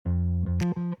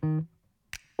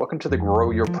Welcome to the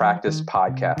Grow Your Practice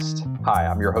podcast. Hi,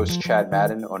 I'm your host, Chad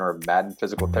Madden, owner of Madden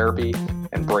Physical Therapy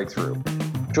and Breakthrough.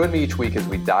 Join me each week as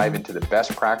we dive into the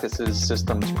best practices,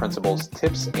 systems, principles,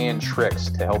 tips, and tricks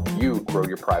to help you grow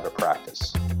your private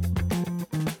practice.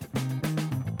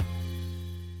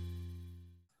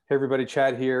 Hey everybody,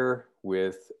 Chad here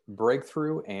with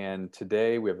Breakthrough, and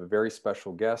today we have a very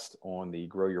special guest on the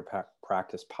Grow Your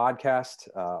Practice podcast.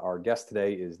 Our guest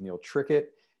today is Neil Trickett.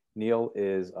 Neil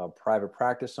is a private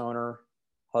practice owner,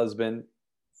 husband,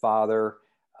 father,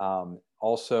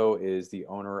 also is the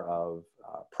owner of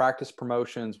Practice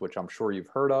Promotions, which I'm sure you've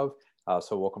heard of.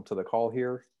 So welcome to the call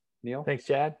here, Neil. Thanks,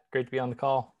 Chad. Great to be on the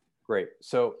call. Great.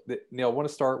 So Neil, I want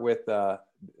to start with, I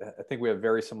think we have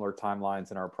very similar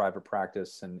timelines in our private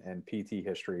practice and PT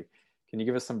history. Can you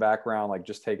give us some background, like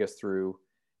just take us through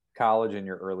college and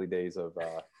your early days of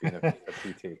being a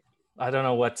PT? I don't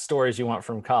know what stories you want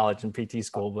from college and PT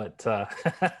school, but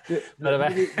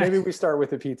maybe we start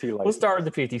with the PT life. We'll start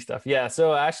with the PT stuff. Yeah.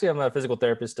 So actually, I'm a physical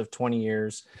therapist of 20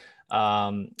 years.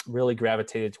 Really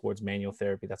gravitated towards manual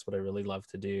therapy. That's what I really love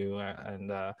to do,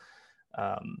 and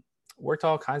worked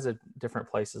all kinds of different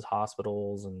places,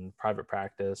 hospitals and private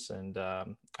practice, and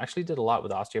actually did a lot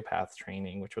with osteopath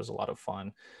training, which was a lot of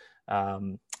fun.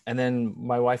 And then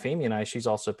my wife Amy and I, she's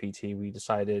also PT. We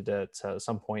decided at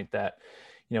some point that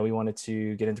we wanted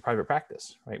to get into private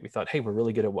practice, right? We thought, hey, we're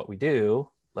really good at what we do.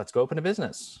 Let's go open a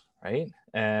business, right?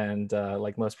 And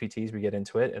like most PTs, we get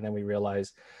into it, and then we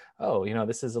realize, oh,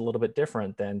 this is a little bit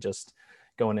different than just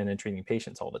going in and treating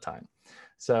patients all the time.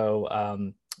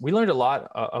 So we learned a lot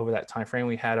over that time frame.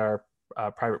 We had our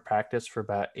private practice for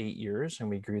about 8 years, and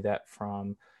we grew that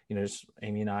from just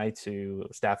Amy and I to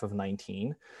a staff of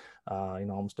 19,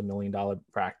 almost $1 million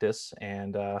practice,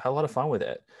 and had a lot of fun with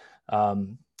it.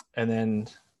 And then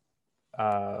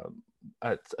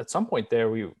at some point there,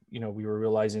 we were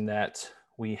realizing that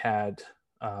we had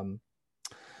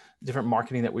different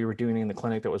marketing that we were doing in the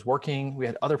clinic that was working. We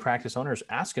had other practice owners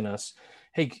asking us,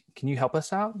 hey, can you help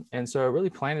us out? And so I really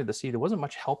planted to see there wasn't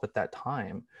much help at that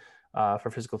time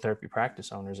for physical therapy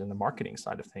practice owners in the marketing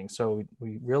side of things. So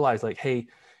we realized like, hey,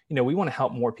 we want to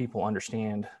help more people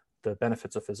understand the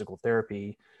benefits of physical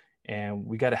therapy, and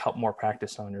we got to help more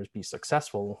practice owners be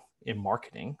successful in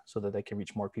marketing so that they can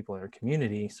reach more people in their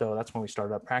community. So that's when we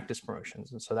started up Practice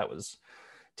Promotions. And so that was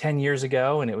 10 years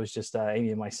ago, and it was just Amy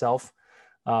and myself.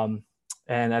 And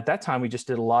at that time, we just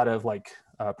did a lot of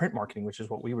print marketing, which is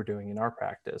what we were doing in our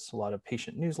practice, a lot of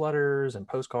patient newsletters and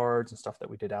postcards and stuff that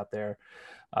we did out there.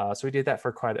 So we did that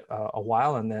for quite a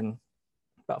while. And then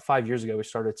about 5 years ago, we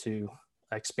started to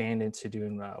expand into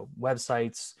doing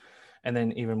websites, and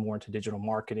then even more into digital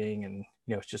marketing. And,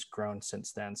 it's just grown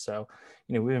since then. So,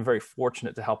 we've been very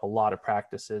fortunate to help a lot of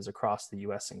practices across the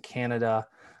US and Canada,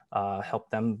 help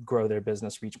them grow their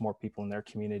business, reach more people in their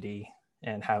community,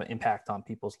 and have an impact on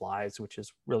people's lives, which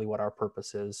is really what our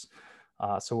purpose is.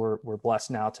 So we're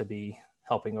blessed now to be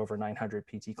helping over 900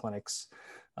 PT clinics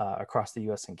across the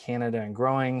US and Canada, and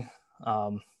growing,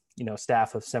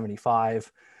 staff of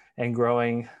 75 and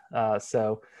growing.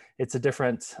 So it's a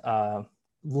different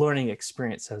learning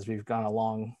experience as we've gone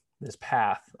along this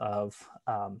path of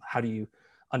how do you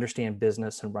understand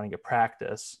business and running a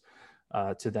practice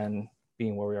to then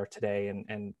being where we are today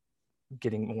and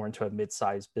getting more into a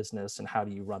mid-sized business and how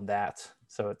do you run that.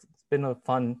 So it's been a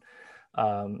fun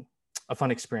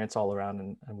experience all around,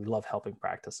 and we love helping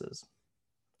practices.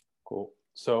 Cool.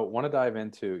 So want to dive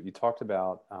into, you talked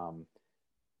about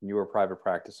you were a private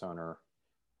practice owner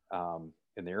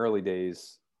in the early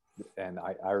days, and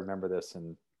I remember this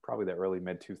in probably the early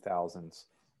mid 2000s.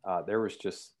 There was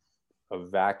just a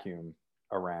vacuum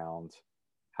around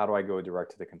how do I go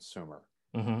direct to the consumer.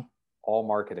 Mm-hmm. All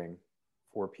marketing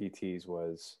for PTs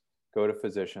was go to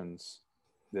physicians.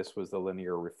 This was the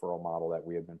linear referral model that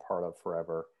we had been part of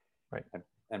forever. Right.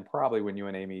 And probably when you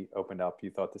and Amy opened up,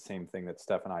 you thought the same thing that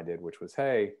Steph and I did, which was,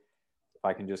 hey, if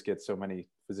I can just get so many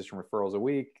physician referrals a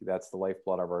week, that's the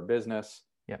lifeblood of our business.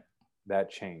 Yeah.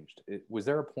 That changed. Was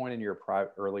there a point in your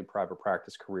early private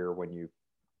practice career when you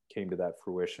came to that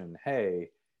fruition? Hey,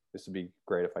 this would be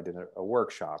great if I did a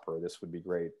workshop, or this would be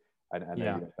great. I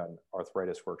know you've done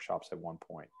arthritis workshops at one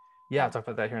point. Yeah, I'll talk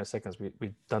about that here in a second.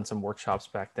 We've done some workshops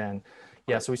back then.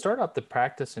 Yeah, so we started up the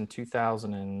practice in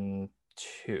 2002.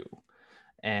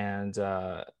 And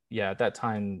at that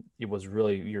time, it was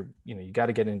really, you got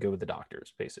to get in and go with the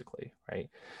doctors, basically, right?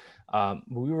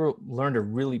 We learned a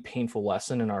really painful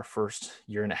lesson in our first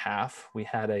year and a half. We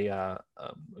had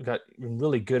got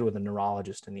really good with a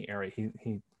neurologist in the area.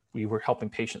 We were helping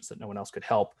patients that no one else could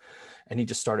help. And he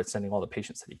just started sending all the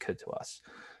patients that he could to us,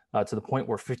 to the point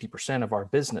where 50% of our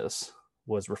business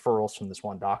was referrals from this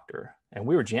one doctor, and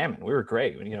we were jamming. We were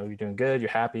great. You're doing good. You're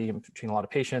happy. You're treating a lot of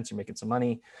patients. You're making some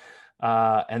money.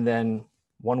 And then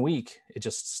one week it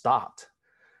just stopped,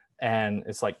 and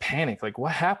it's like panic. Like,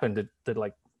 what happened? Did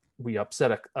like we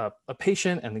upset a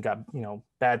patient and they got,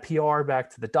 bad PR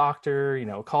back to the doctor,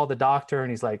 called the doctor,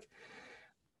 and he's like,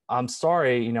 I'm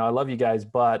sorry, I love you guys,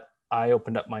 but I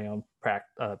opened up my own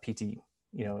PT,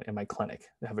 in my clinic.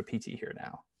 I have a PT here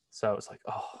now. So it's like,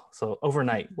 so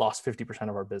overnight lost 50%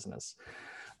 of our business.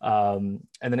 And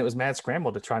then it was mad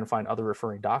scramble to try and find other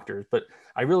referring doctors. But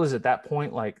I realized at that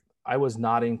point, like, I was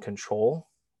not in control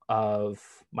of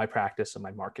my practice and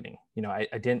my marketing.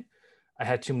 I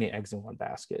had too many eggs in one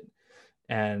basket.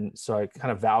 And so I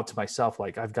kind of vowed to myself,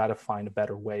 like, I've got to find a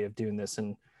better way of doing this.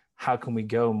 And how can we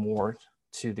go more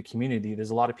to the community?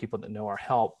 There's a lot of people that know our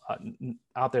help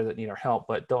out there that need our help,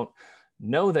 but don't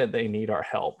know that they need our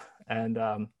help. And,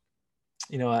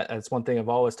 that's one thing I've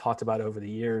always talked about over the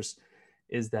years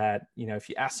is that, if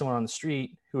you ask someone on the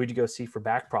street, who would you go see for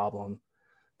back problem?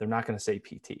 They're not going to say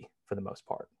PT for the most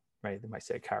part, right? They might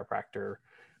say a chiropractor,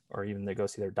 or even they go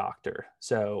see their doctor.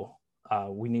 So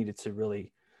we needed to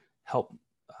really help,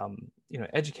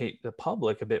 educate the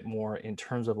public a bit more in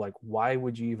terms of, like, why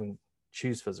would you even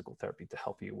choose physical therapy to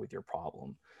help you with your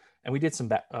problem? And we did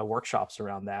some workshops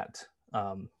around that,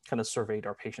 kind of surveyed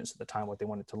our patients at the time, what they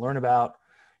wanted to learn about.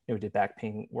 We did back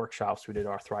pain workshops, we did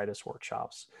arthritis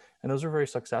workshops, and those were very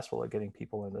successful at getting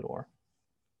people in the door.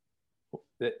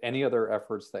 Any other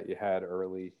efforts that you had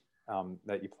early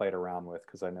that you played around with?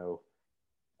 Because I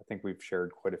think we've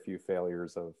shared quite a few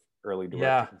failures of early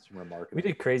direct consumer marketing. We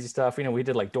did crazy stuff. We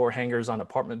did like door hangers on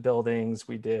apartment buildings.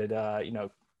 We did,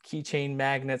 keychain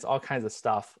magnets, all kinds of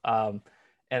stuff. And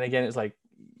again, it's like,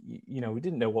 we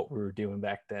didn't know what we were doing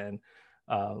back then.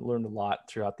 Learned a lot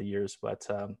throughout the years, but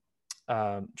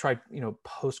tried,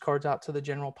 postcards out to the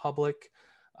general public.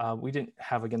 We didn't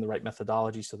have, again, the right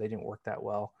methodology, so they didn't work that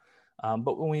well.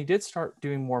 But when we did start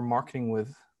doing more marketing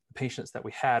with patients that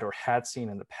we had or had seen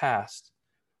in the past,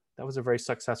 that was a very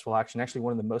successful action. Actually,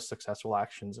 one of the most successful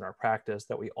actions in our practice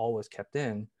that we always kept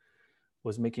in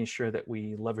was making sure that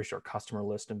we leveraged our customer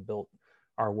list and built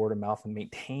our word of mouth and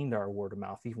maintained our word of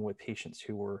mouth, even with patients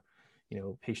who were,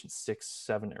 patients 6,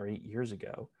 7, or 8 years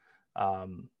ago.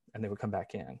 And they would come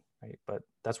back in, right? But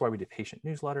that's why we did patient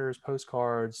newsletters,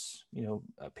 postcards,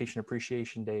 patient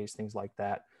appreciation days, things like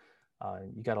that.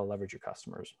 You got to leverage your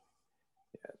customers.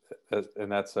 Yeah, and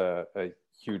that's a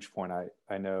huge point.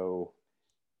 I know,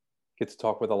 get to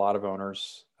talk with a lot of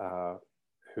owners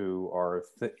who are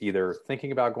either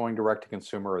thinking about going direct to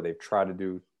consumer, or they've tried to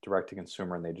do direct to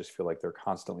consumer, and they just feel like they're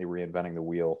constantly reinventing the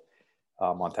wheel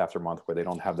month after month, where they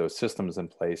don't have those systems in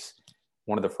place.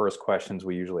 One of the first questions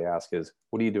we usually ask is,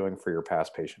 what are you doing for your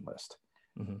past patient list?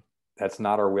 Mm-hmm. That's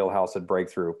not our wheelhouse at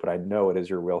Breakthrough, but I know it is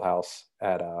your wheelhouse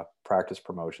at Practice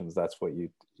Promotions. That's what you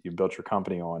built your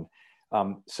company on.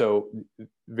 So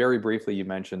very briefly, you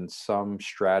mentioned some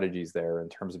strategies there in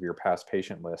terms of your past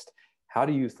patient list. How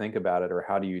do you think about it, or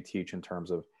how do you teach in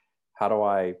terms of, how do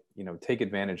I, take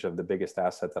advantage of the biggest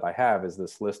asset that I have is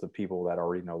this list of people that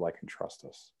already know, like, and trust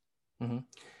us? Mm-hmm.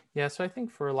 Yeah. So I think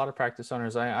for a lot of practice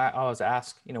owners, I always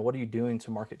ask, what are you doing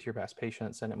to market to your past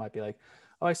patients? And it might be like,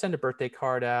 oh, I send a birthday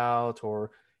card out,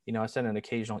 or, I send an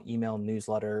occasional email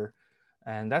newsletter,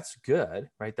 and that's good,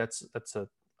 right? That's a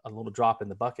little drop in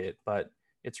the bucket, but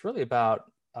it's really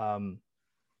about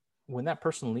when that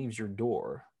person leaves your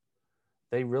door,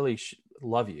 they really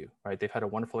love you, right? They've had a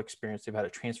wonderful experience. They've had a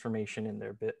transformation in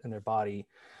their body.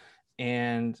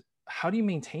 And how do you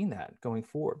maintain that going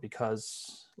forward?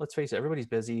 Because let's face it, everybody's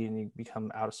busy, and you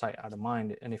become out of sight, out of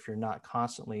mind. And if you're not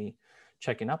constantly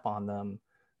checking up on them,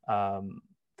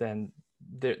 then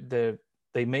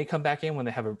they may come back in when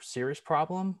they have a serious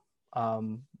problem,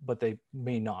 but they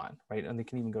may not, right? And they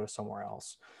can even go to somewhere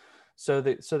else. So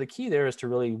the key there is to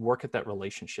really work at that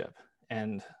relationship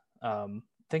and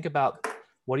think about,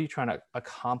 what are you trying to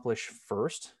accomplish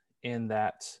first in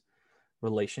that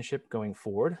relationship going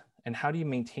forward? And how do you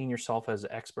maintain yourself as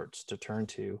experts to turn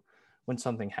to when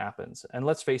something happens? And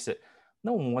let's face it,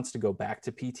 no one wants to go back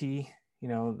to PT. They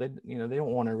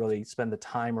don't want to really spend the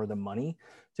time or the money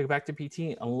to go back to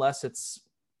PT unless it's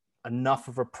enough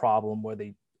of a problem where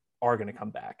they are going to come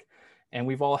back. And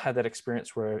we've all had that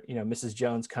experience where, Mrs.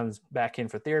 Jones comes back in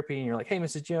for therapy, and you're like, hey,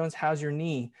 Mrs. Jones, how's your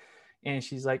knee? And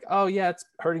she's like, oh yeah, it's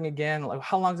hurting again. Like,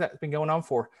 how long has that been going on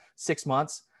for? 6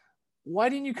 months. Why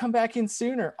didn't you come back in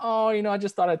sooner? Oh, I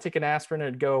just thought I'd take an aspirin and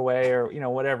it'd go away, or,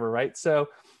 whatever. Right. So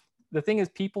the thing is,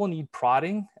 people need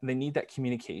prodding, and they need that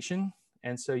communication.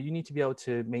 And so you need to be able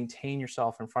to maintain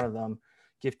yourself in front of them,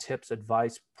 give tips,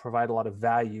 advice, provide a lot of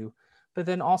value, but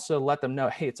then also let them know,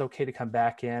 hey, it's okay to come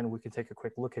back in. We can take a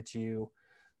quick look at you,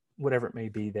 whatever it may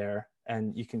be there,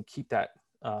 and you can keep that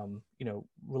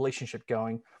relationship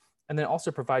going. And then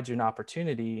also provide you an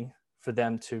opportunity for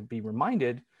them to be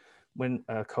reminded when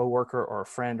a coworker or a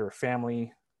friend or a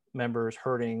family member is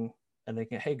hurting, and they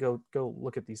can, hey, go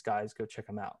look at these guys, go check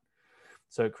them out.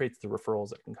 So it creates the referrals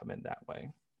that can come in that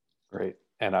way. Great.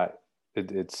 And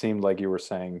it seemed like you were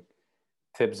saying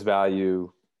tips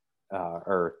value,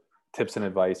 or tips and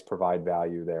advice provide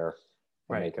value there and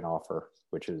Right. make an offer,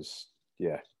 which is,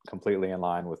 completely in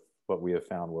line with what we have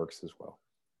found works as well.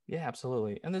 Yeah,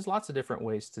 absolutely. And there's lots of different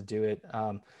ways to do it.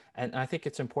 And I think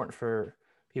it's important for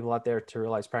people out there to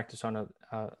realize, practice owner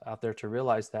out there to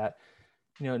realize that,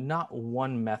 not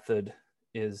one method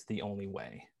is the only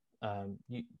way.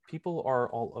 People are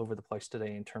all over the place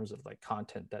today in terms of like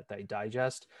content that they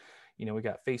digest. We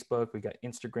got Facebook, we got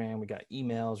Instagram, we got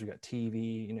emails, we got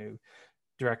TV,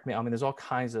 direct mail. I mean, there's all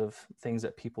kinds of things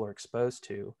that people are exposed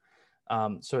to.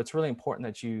 So it's really important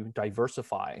that you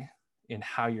diversify in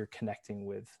how you're connecting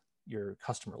with your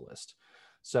customer list.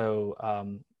 So,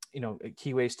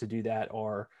 key ways to do that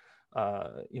are,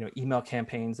 email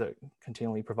campaigns that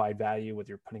continually provide value, whether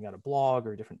you're putting out a blog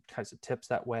or different kinds of tips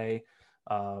that way,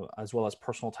 as well as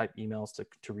personal type emails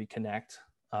to reconnect.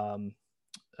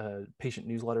 Patient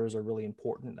newsletters are really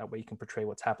important. That way you can portray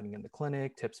what's happening in the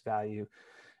clinic, tips, value,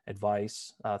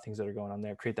 advice, things that are going on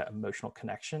there, create that emotional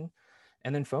connection.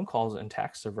 And then phone calls and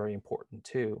texts are very important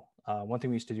too. One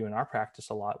thing we used to do in our practice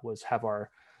a lot was have our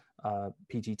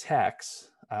PG techs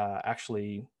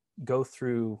actually go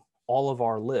through all of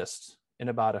our lists in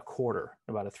about a quarter,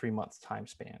 about a 3-month time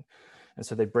span. And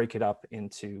so they break it up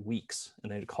into weeks,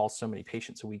 and they'd call so many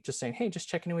patients a week, just saying, hey, just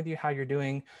checking in with you, how you're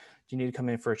doing. Do you need to come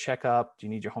in for a checkup? Do you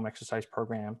need your home exercise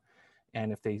program?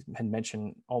 And if they had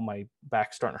mentioned, oh, my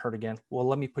back's starting to hurt again, well,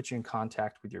 let me put you in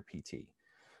contact with your PT.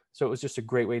 So it was just a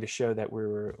great way to show that we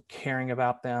were caring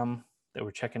about them, that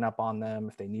we're checking up on them.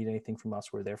 If they need anything from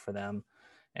us, we're there for them.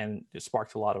 And it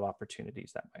sparked a lot of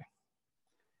opportunities that way.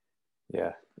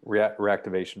 Yeah.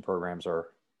 Reactivation programs are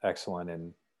excellent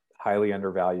and highly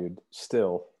undervalued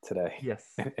still today.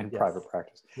 Yes. in Yes. private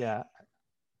practice. Yeah.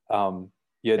 I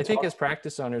think as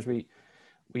practice owners, we're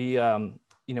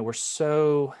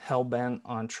so hell bent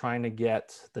on trying to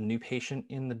get the new patient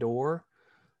in the door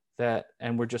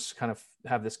and we're just kind of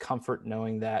have this comfort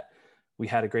knowing that we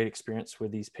had a great experience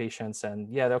with these patients,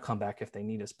 and they'll come back if they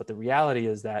need us. But the reality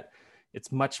is that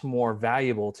it's much more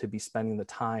valuable to be spending the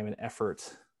time and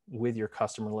effort with your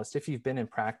customer list if you've been in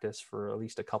practice for at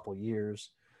least a couple of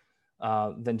years,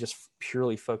 than just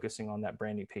purely focusing on that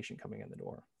brand new patient coming in the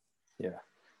door. Yeah,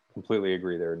 completely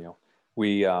agree there, Neil.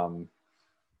 We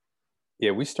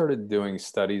started doing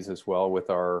studies as well with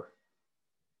our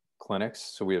clinics.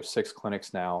 So we have 6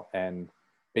 clinics now, and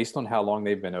based on how long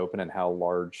they've been open and how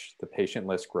large the patient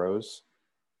list grows,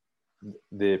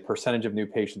 the percentage of new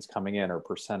patients coming in or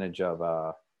percentage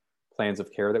of plans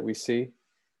of care that we see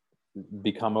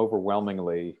become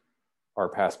overwhelmingly our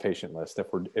past patient list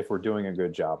if we're doing a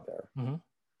good job there. Mm-hmm.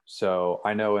 So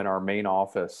I know in our main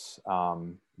office,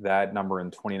 that number in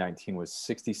 2019 was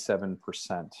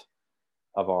 67%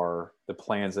 of the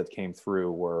plans that came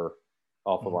through were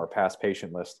off of our past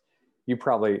patient list. You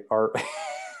probably are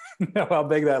know how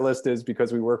big that list is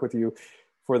because we work with you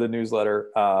for the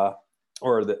newsletter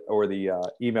or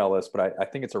the email list, but I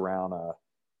think it's around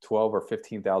 12 or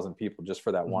 15,000 people just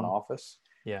for that one office.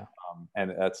 Yeah.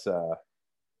 And that's I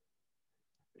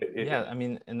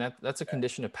mean, and that's a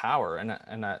condition of power, and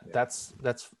that's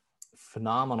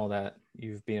phenomenal that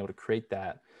you've been able to create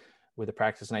that with a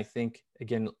practice. And I think,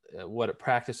 again, what a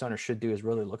practice owner should do is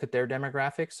really look at their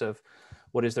demographics of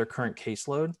what is their current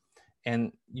caseload.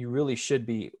 And you really should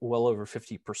be well over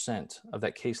 50% of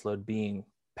that caseload being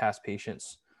past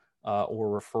patients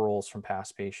or referrals from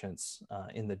past patients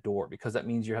in the door, because that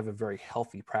means you have a very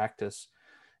healthy practice.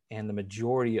 And the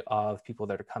majority of people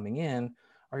that are coming in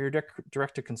are your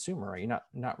direct to consumer, right? You're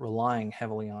not relying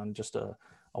heavily on just a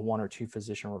 1 or 2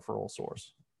 physician referral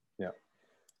source. Yeah.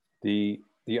 The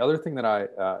other thing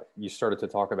that you started to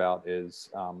talk about is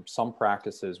some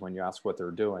practices, when you ask what they're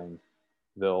doing,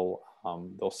 they'll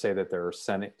say that they're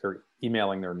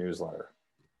emailing their newsletter.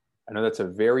 I know that's a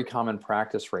very common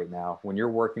practice right now. When you're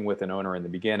working with an owner in the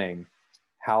beginning,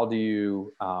 how do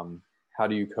you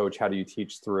coach? How do you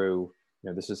teach through?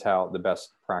 This is how the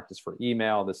best practice for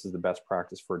email. This is the best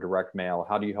practice for direct mail.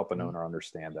 How do you help an owner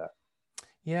understand that?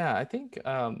 Yeah, I think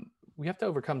we have to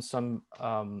overcome some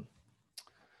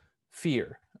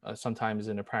fear sometimes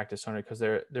in a practice owner, because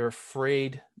they're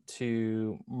afraid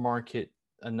to market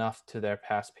enough to their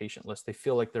past patient list. They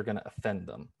feel like they're going to offend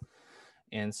them.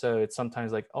 And so it's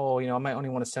sometimes like, oh, I might only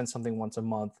want to send something once a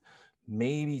month,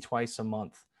 maybe twice a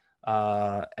month.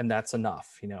 And that's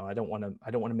enough. I don't want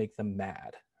to make them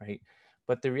mad. Right.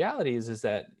 But the reality is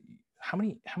that how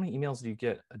many emails do you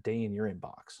get a day in your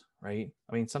inbox? Right.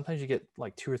 I mean, sometimes you get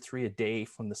like 2 or 3 a day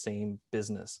from the same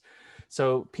business.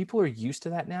 So people are used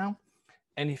to that now.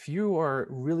 And if you are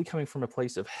really coming from a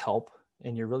place of help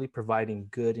and you're really providing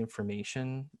good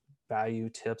information, value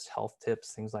tips, health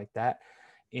tips, things like that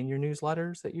in your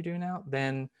newsletters that you're doing out,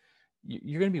 then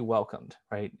you're going to be welcomed,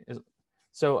 right?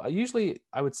 So usually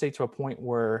I would say to a point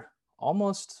where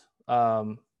almost,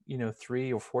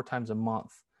 3 or 4 times a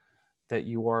month that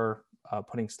you are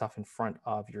putting stuff in front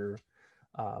of your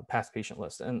past patient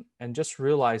list. And just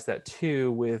realize that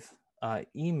too with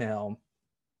email,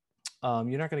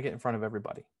 you're not going to get in front of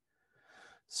everybody.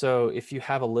 So if you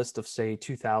have a list of say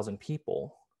 2,000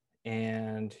 people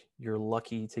and you're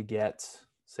lucky to get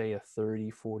say a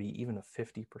 30, 40, even a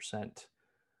 50%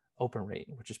 open rate,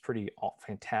 which is pretty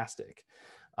fantastic,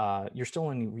 you're still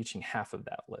only reaching half of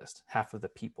that list, half of the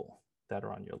people that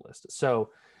are on your list. So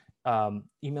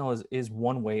email is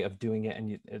one way of doing it,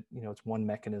 and it's one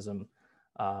mechanism.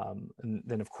 And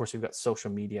then of course we've got social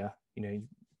media.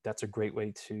 That's a great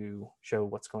way to show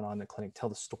what's going on in the clinic, tell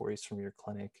the stories from your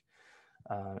clinic,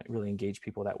 really engage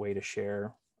people that way to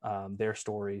share their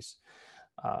stories.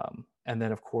 And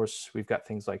then of course we've got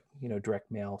things like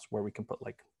direct mails where we can put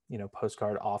like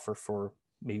postcard offer for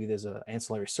maybe there's an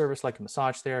ancillary service like a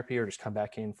massage therapy, or just come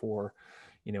back in for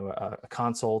a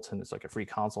consult, and it's like a free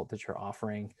consult that you're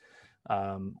offering.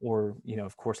 Or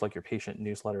of course, like your patient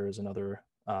newsletter is another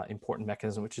important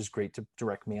mechanism, which is great to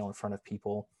direct mail in front of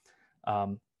people.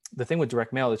 The thing with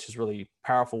direct mail, which is really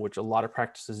powerful, which a lot of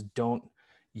practices don't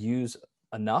use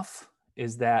enough,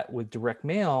 is that with direct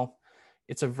mail,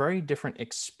 it's a very different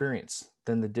experience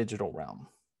than the digital realm,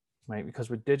 right? Because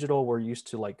with digital, we're used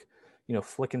to like,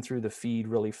 flicking through the feed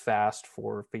really fast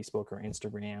for Facebook or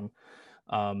Instagram.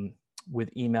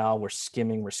 With email, we're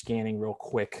scanning real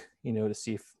quick, to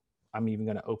see if I'm even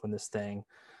going to open this thing.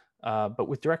 But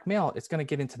with direct mail, it's going to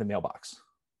get into the mailbox.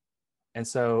 And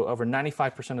so over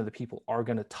 95% of the people are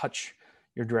going to touch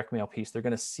your direct mail piece. They're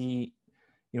going to see,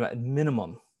 at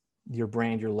minimum, your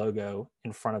brand, your logo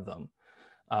in front of them.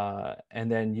 And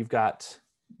then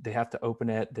they have to open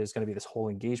it. There's going to be this whole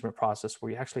engagement process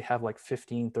where you actually have like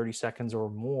 15, 30 seconds or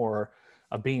more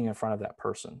of being in front of that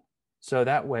person. So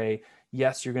that way,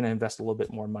 yes, you're going to invest a little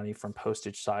bit more money from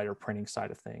postage side or printing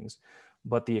side of things,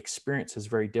 but the experience is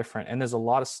very different. And there's a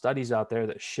lot of studies out there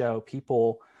that show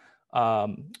people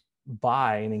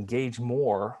buy and engage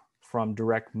more from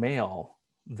direct mail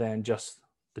than just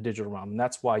the digital realm. And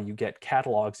that's why you get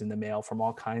catalogs in the mail from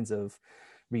all kinds of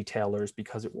retailers,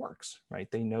 because it works, right?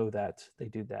 They know that they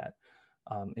do that.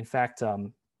 In fact,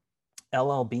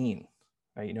 LL Bean,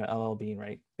 right? LL Bean,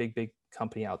 right? Big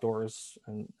company, outdoors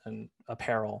and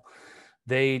apparel.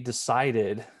 They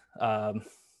decided, I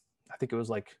think it was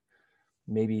like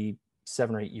maybe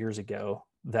 7 or 8 years ago,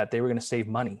 that they were going to save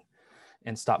money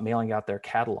and stop mailing out their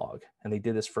catalog. And they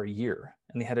did this for a year,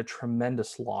 and they had a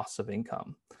tremendous loss of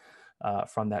income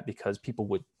from that, because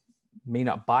people may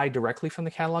not buy directly from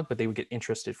the catalog, but they would get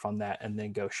interested from that and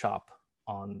then go shop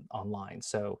online.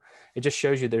 So it just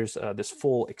shows you there's this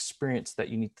full experience that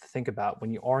you need to think about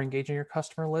when you are engaging your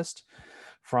customer list,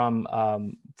 from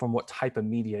what type of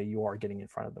media you are getting in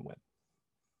front of them with.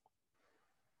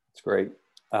 It's great.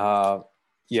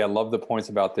 Yeah, love the points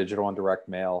about digital and direct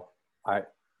mail.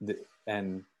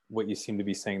 And what you seem to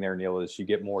be saying there, Neil, is you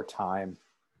get more time,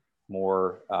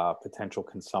 more potential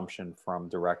consumption from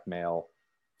direct mail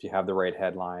if you have the right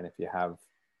headline, if you have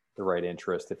the right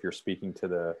interest, if you're speaking to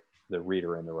the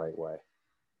reader in the right way.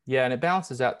 Yeah, and it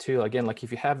balances out too. Again, like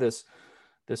if you have this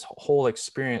whole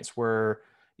experience where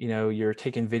you're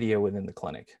taking video within the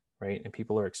clinic, right, and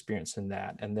people are experiencing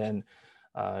that, and then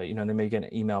they may get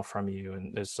an email from you,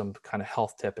 and there's some kind of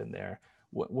health tip in there.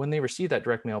 When they receive that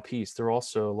direct mail piece, they're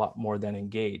also a lot more than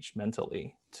engaged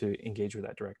mentally to engage with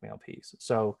that direct mail piece.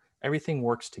 So everything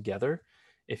works together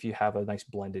if you have a nice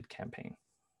blended campaign.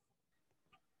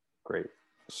 Great.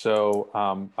 So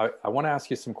I want to ask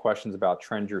you some questions about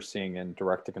trends you're seeing in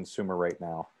direct to consumer right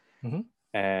now. Mm-hmm.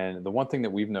 And the one thing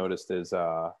that we've noticed is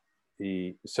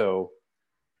so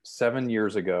 7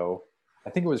 years ago, I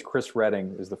think it was Chris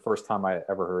Redding is the first time I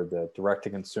ever heard the direct to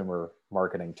consumer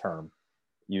marketing term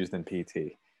used in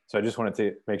PT. So I just wanted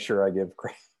to make sure I give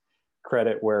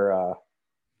credit where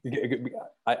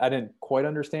I didn't quite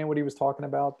understand what he was talking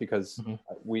about, because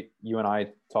mm-hmm. You and I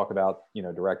talk about,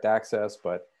 direct access,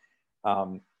 but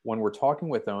when we're talking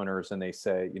with owners and they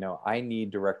say, I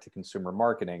need direct to consumer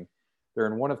marketing, they're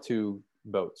in one of two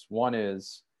boats. One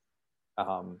is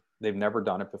They've never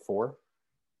done it before,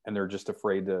 and they're just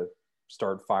afraid to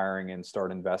start firing and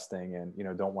start investing,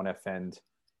 and don't want to offend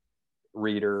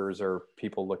readers or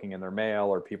people looking in their mail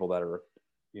or people that are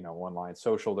online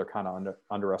social. They're kind of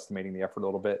underestimating the effort a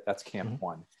little bit. That's camp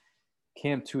one.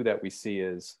 Camp two that we see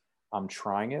is I'm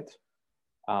trying it.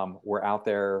 We're out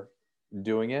there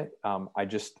doing it.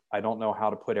 I don't know how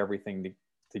to put everything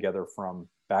together from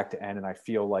back to end, and I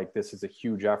feel like this is a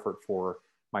huge effort for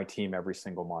my team every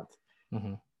single month.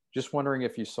 Just wondering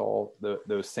if you saw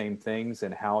those same things,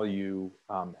 and how you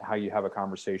have a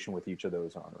conversation with each of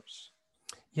those owners.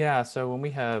 Yeah, so when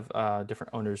we have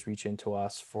different owners reach into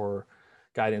us for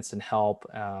guidance and help,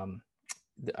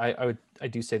 I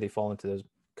do say they fall into those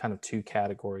kind of two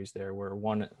categories there, where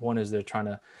one is they're trying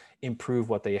to improve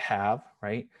what they have,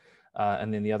 right?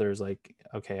 And then the other is like,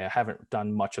 okay, I haven't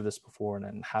done much of this before, and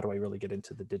then how do I really get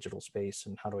into the digital space,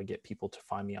 and how do I get people to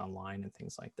find me online and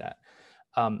things like that.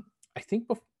 I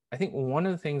think one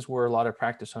of the things where a lot of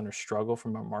practice owners struggle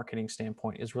from a marketing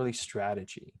standpoint is really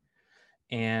strategy.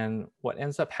 And what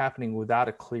ends up happening without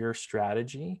a clear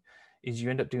strategy is you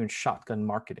end up doing shotgun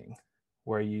marketing,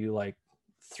 where you like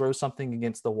throw something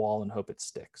against the wall and hope it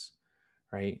sticks,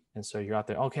 right? And so you're out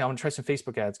there, okay, I want to try some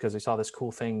Facebook ads because I saw this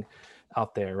cool thing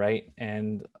out there, right?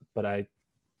 But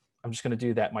I'm just going to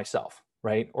do that myself,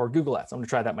 right? Or Google Ads, I'm going to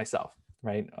try that myself,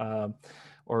 right?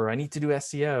 Or I need to do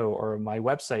SEO, or my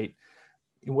website,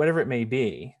 whatever it may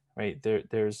be, right?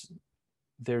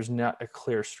 There's not a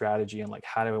clear strategy on like,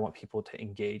 how do I want people to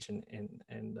engage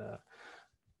and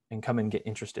come and get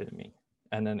interested in me.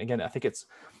 And then again, I think it's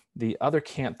the other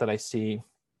camp that I see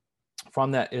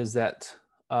from that is that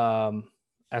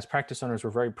as practice owners, we're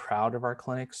very proud of our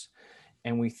clinics,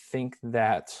 and we think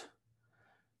that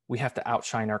we have to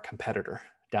outshine our competitor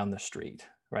down the street,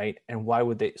 right? And why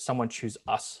would someone choose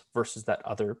us versus that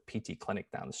other PT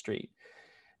clinic down the street?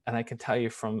 And I can tell you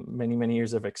from many, many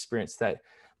years of experience that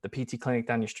the PT clinic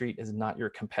down your street is not your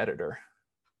competitor,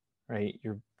 right?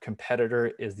 Your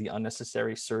competitor is the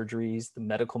unnecessary surgeries, the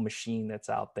medical machine that's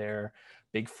out there,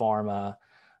 big pharma.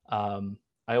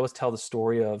 I always tell the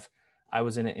story of, I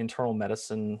was in an internal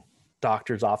medicine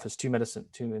doctor's office, two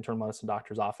internal medicine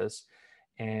doctor's office,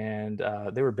 and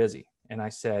they were busy. And I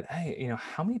said, hey,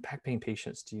 how many back pain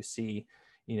patients do you see,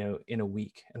 in a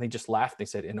week? And they just laughed. They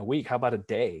said, in a week, how about a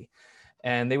day?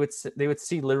 And they would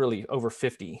see literally over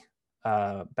 50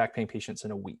 back pain patients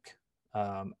in a week.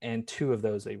 And 2 of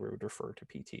those they would refer to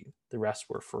PT. The rest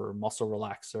were for muscle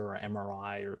relaxer or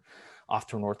MRI or off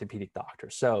to an orthopedic doctor.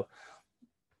 So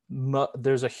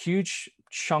there's a huge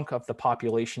chunk of the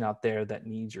population out there that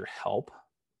needs your help.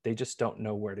 They just don't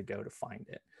know where to go to find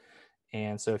it.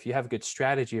 And so if you have a good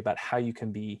strategy about how you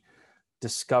can be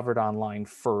discovered online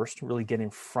first, really get in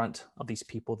front of these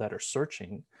people that are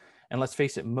searching. And let's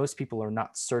face it, most people are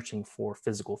not searching for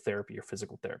physical therapy or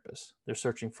physical therapists. They're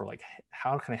searching for like,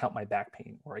 how can I help my back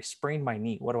pain? Or I sprained my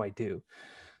knee, what do I do?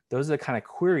 Those are the kind of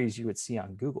queries you would see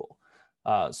on Google.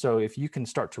 So if you can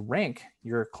start to rank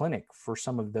your clinic for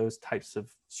some of those types of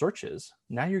searches,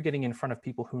 now you're getting in front of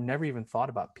people who never even thought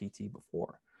about PT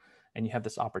before. And you have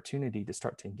this opportunity to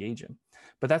start to engage them.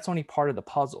 But that's only part of the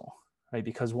puzzle, right?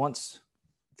 Because once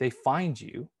they find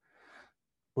you,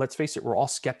 let's face it, we're all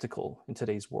skeptical in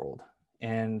today's world.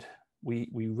 And we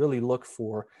really look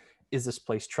for, is this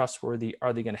place trustworthy?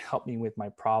 Are they going to help me with my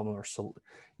problem, or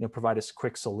provide us a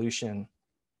quick solution?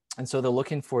 And so they're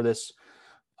looking for this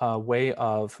way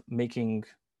of making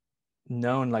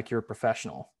known like you're a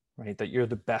professional, right? That you're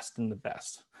the best in the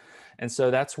best. And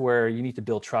so that's where you need to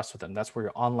build trust with them. That's where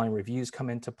your online reviews come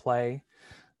into play.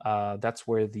 That's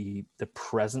where the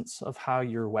presence of how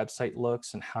your website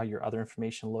looks and how your other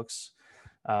information looks.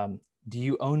 Do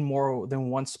you own more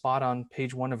than one spot on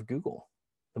page 1 of Google?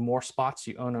 The more spots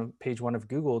you own on page 1 of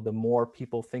Google, the more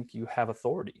people think you have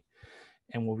authority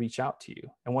and will reach out to you.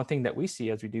 And one thing that we see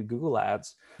as we do Google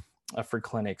ads for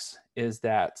clinics is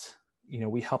that,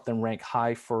 we help them rank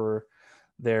high for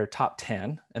their top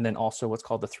 10, and then also what's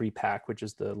called the 3-pack, which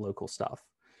is the local stuff.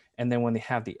 And then when they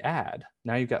have the ad,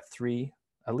 now you've got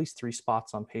at least three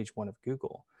spots on page 1 of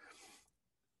Google.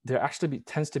 There actually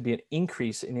tends to be an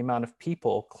increase in the amount of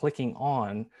people clicking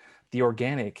on the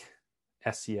organic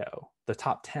SEO, the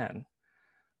top 10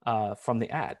 from the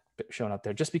ad shown up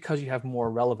there, just because you have more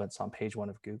relevance on page 1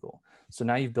 of Google. So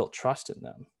now you've built trust in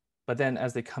them. But then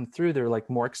as they come through, they're like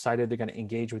more excited, they're going to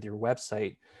engage with your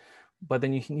website. But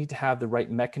then you need to have the right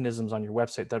mechanisms on your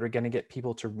website that are going to get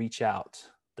people to reach out,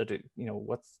 that,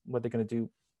 what they're going to do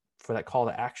for that call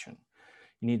to action.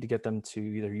 You need to get them to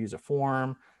either use a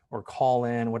form or call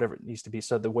in, whatever it needs to be.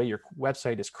 So the way your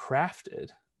website is crafted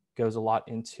goes a lot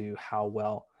into how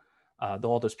well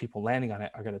all those people landing on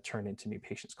it are going to turn into new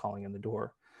patients calling in the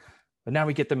door. But now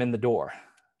we get them in the door,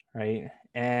 right?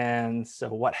 And so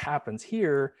what happens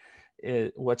here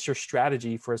is, what's your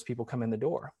strategy for as people come in the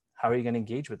door? How are you going to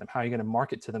engage with them? How are you going to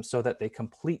market to them so that they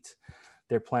complete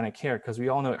their plan of care? Because we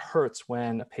all know it hurts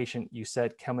when a patient, you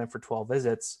said, come in for 12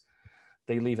 visits,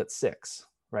 they leave at 6,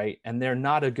 right? And they're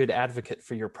not a good advocate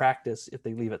for your practice if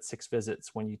they leave at 6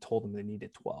 visits when you told them they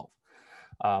needed 12.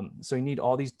 So you need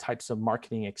all these types of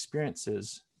marketing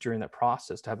experiences during that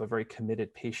process to have a very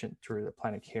committed patient through the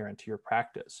plan of care into your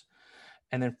practice.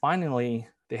 And then finally,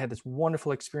 they had this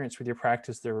wonderful experience with your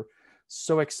practice. They're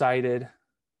so excited.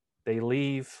 They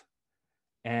leave,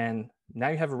 and now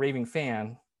you have a raving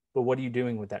fan, but what are you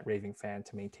doing with that raving fan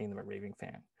to maintain them a raving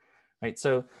fan, right?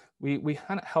 So we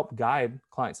kind of help guide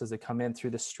clients as they come in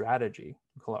through this strategy.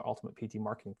 We call it our ultimate PT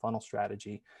marketing funnel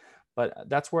strategy. But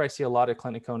that's where I see a lot of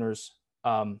clinic owners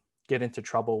get into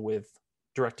trouble with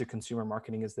direct-to-consumer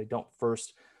marketing, is they don't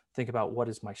first think about what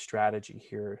is my strategy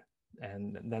here,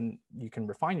 and then you can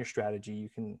refine your strategy. You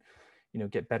can,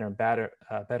 get better and better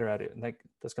at it, and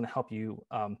that's going to help you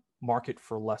market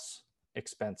for less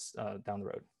expense down the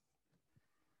road.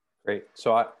 Great.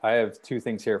 So I have 2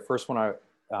 things here. First one,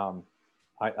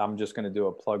 I'm just going to do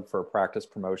a plug for practice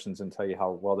promotions and tell you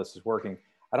how well this is working.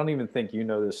 I don't even think you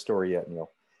know this story yet,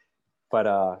 Neil,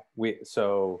 but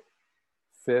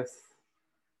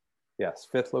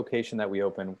fifth location that we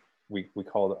opened, we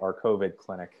called our COVID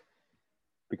clinic,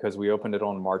 because we opened it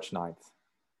on March 9th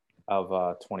of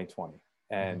 2020.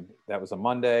 And that was a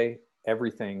Monday.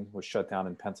 Everything was shut down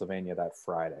in Pennsylvania that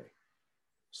Friday.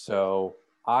 So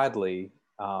oddly,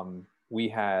 we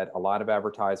had a lot of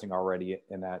advertising already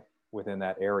within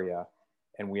that area.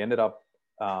 And we ended up,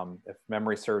 if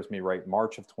memory serves me right,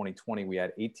 March of 2020, we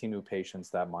had 18 new patients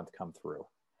that month come through.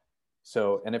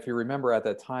 So, and if you remember at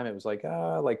that time, it was like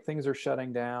things are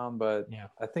shutting down, but Yeah.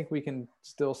 I think we can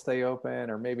still stay open,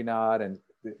 or maybe not. And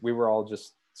we were all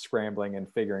just scrambling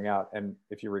and figuring out. And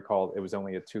if you recall, it was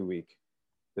only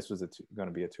this was going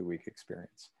to be a 2-week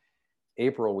experience.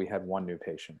 April, we had 1 new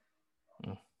patient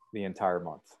the entire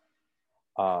month.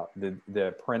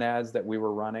 The print ads that we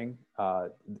were running,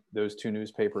 those 2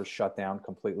 newspapers shut down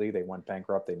completely. They went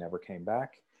bankrupt. They never came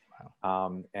back.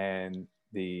 Wow. And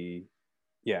it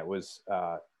was,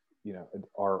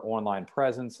 our online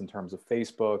presence in terms of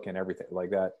Facebook and everything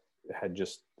like that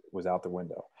was out the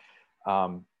window.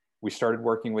 We started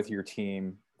working with your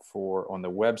team on the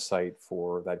website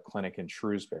for that clinic in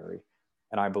Shrewsbury.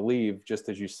 And I believe, just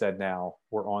as you said now,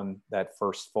 we're on that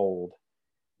first fold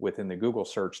within the Google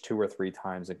search 2 or 3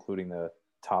 times, including the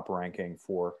top ranking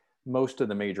for most of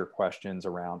the major questions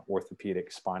around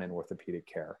orthopedic, spine and orthopedic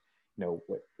care.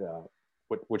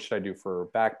 What should I do for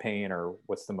back pain, or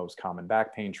what's the most common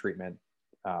back pain treatment,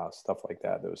 stuff like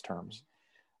that, those terms.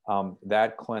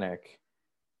 That clinic,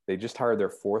 they just hired their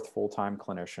 4th full-time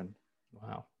clinician.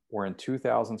 Wow. We're in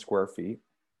 2,000 square feet.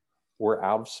 We're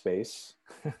out of space.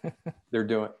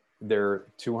 They're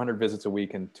 200 visits a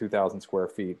week in 2,000 square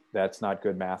feet. That's not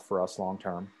good math for us long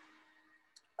term.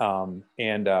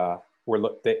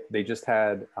 They just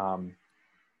had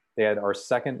they had our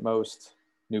 2nd most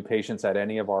new patients at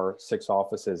any of our 6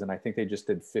 offices, and I think they just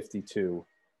did 52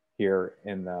 here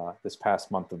in this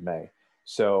past month of May.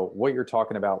 So what you're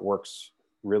talking about works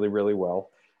really, really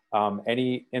well.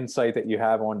 Any insight that you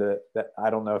have on that? I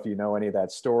don't know if you know any of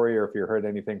that story, or if you heard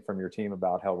anything from your team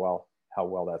about how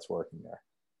well that's working there.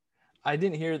 I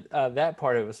didn't hear that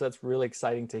part of it, so that's really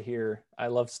exciting to hear. I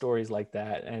love stories like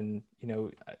that, and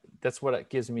that's what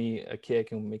gives me a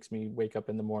kick and makes me wake up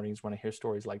in the mornings when I hear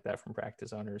stories like that from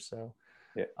practice owners. So,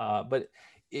 yeah. But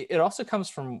it also comes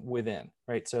from within,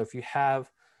 right? So if you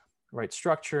have right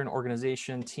structure and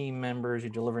organization, team members,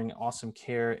 you're delivering awesome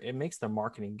care, it makes the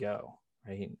marketing go,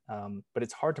 right? But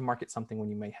it's hard to market something when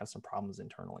you may have some problems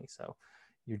internally. So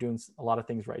you're doing a lot of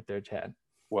things right there, Chad.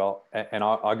 Well, and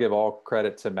I'll give all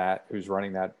credit to Matt, who's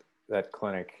running that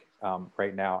clinic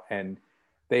right now. And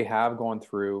they have gone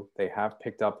through, they have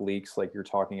picked up leaks like you're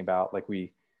talking about. Like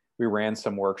we ran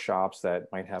some workshops that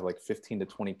might have like 15 to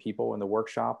 20 people in the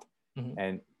workshop. Mm-hmm.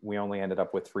 And we only ended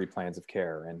up with 3 plans of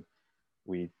care. And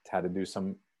we had to do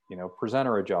some,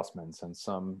 presenter adjustments and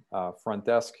some front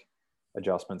desk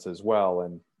adjustments as well.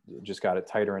 And just got it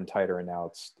tighter and tighter. And now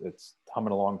it's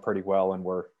humming along pretty well. And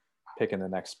we're picking the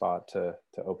next spot to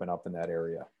open up in that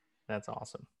area. That's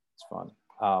awesome. It's fun.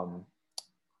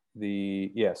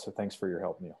 So thanks for your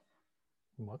help, Neil.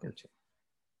 You're welcome.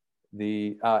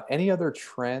 Any other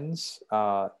trends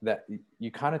that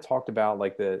you kind of talked about,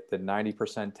 like the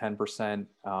 90%, 10%,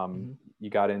 mm-hmm. You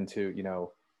got into,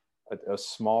 a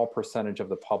small percentage of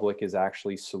the public is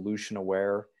actually solution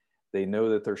aware. They know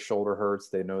that their shoulder hurts,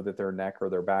 they know that their neck or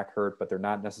their back hurt, but they're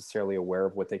not necessarily aware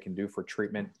of what they can do for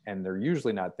treatment. And they're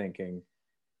usually not thinking,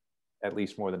 at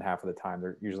least more than half of the time,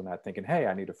 they're usually not thinking, hey,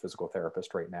 I need a physical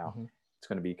therapist right now. Mm-hmm. It's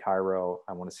going to be chiro.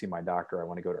 I want to see my doctor. I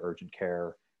want to go to urgent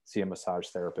care, see a massage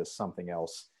therapist, something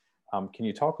else. Can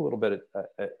you talk a little bit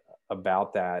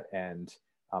about that and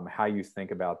how you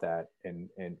think about that and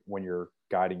when you're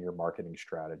guiding your marketing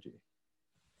strategy?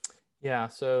 Yeah,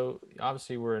 so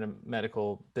obviously we're in a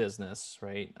medical business,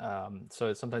 right?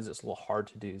 So sometimes it's a little hard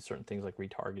to do certain things like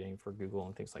retargeting for Google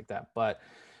and things like that. But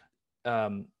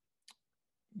um,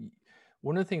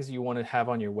 one of the things you want to have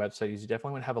on your website is you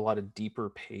definitely want to have a lot of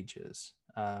deeper pages.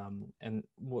 And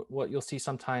what you'll see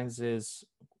sometimes is,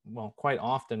 well, quite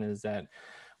often is that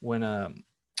when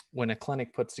a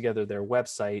clinic puts together their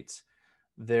website,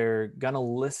 they're going to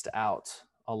list out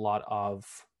a lot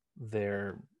of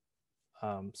their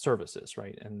services,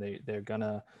 right? And they're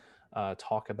gonna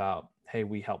talk about, hey,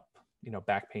 we help,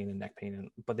 back pain and neck pain,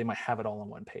 but they might have it all on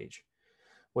one page.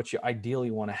 What you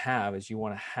ideally want to have is you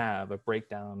want to have a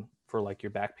breakdown for like your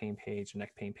back pain page,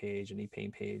 neck pain page, and knee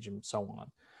pain page, and so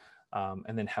on.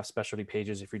 And then have specialty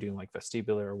pages if you're doing like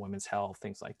vestibular or women's health,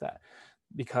 things like that.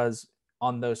 Because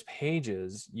on those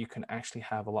pages, you can actually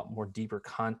have a lot more deeper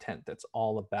content that's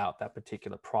all about that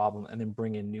particular problem, and then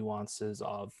bring in nuances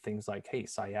of things like, hey,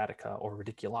 sciatica or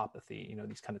radiculopathy,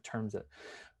 these kind of terms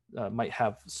that might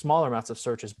have smaller amounts of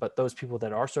searches, but those people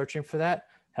that are searching for that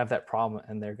have that problem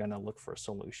and they're going to look for a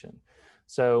solution.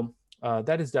 So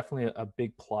that is definitely a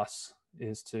big plus,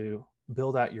 is to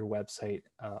build out your website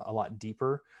a lot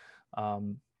deeper,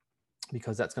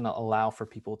 because that's going to allow for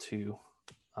people to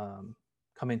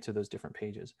come into those different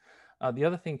pages. The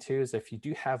other thing too is if you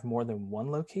do have more than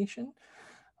one location,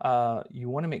 you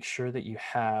want to make sure that you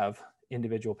have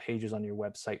individual pages on your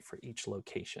website for each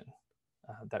location.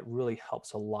 That really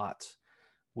helps a lot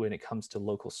when it comes to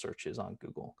local searches on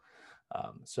Google.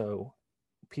 So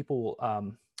people,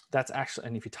 that's actually,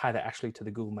 and if you tie that actually to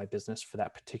the Google My Business for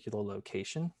that particular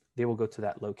location, they will go to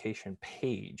that location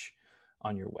page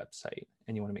on your website,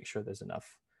 and you want to make sure there's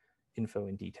enough info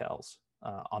and details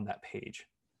on that page,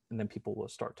 and then people will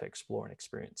start to explore and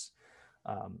experience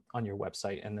on your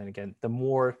website. And then again, the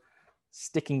more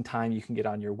sticking time you can get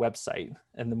on your website,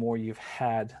 and the more you've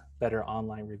had better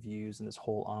online reviews and this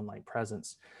whole online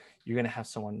presence, you're going to have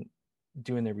someone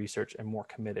doing their research and more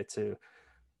committed to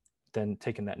then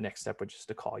taking that next step, which is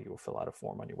to call you or fill out a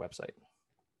form on your website.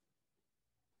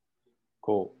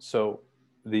 Cool. So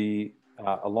the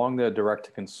along the direct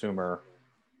to consumer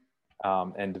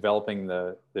and developing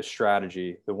the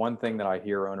strategy, the one thing that I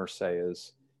hear owners say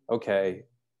is, okay,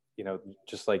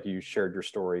 just like you shared your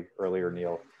story earlier,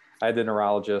 Neil, I had the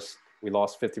neurologist, we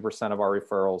lost 50% of our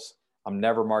referrals. I'm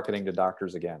never marketing to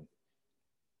doctors again.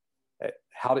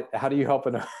 How do you help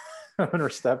an owner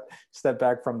step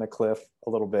back from the cliff a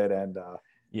little bit and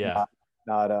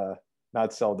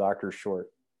not sell doctors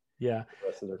short? Yeah.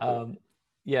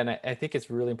 Yeah. And I think it's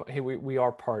really important. Hey, we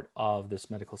are part of this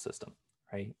medical system,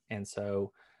 right? And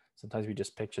so sometimes we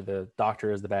just picture the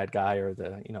doctor as the bad guy, or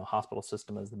the hospital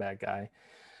system as the bad guy.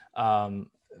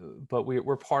 But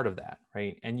we're part of that,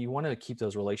 right? And you want to keep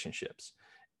those relationships.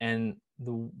 And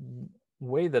the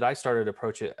way that I started to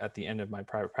approach it at the end of my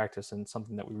private practice, and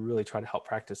something that we really try to help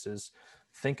practices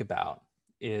think about,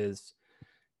 is,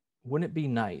 wouldn't it be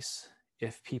nice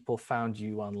if people found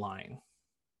you online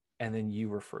and then you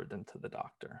referred them to the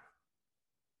doctor?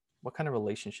 What kind of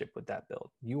relationship would that build?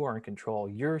 You are in control.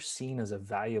 You're seen as a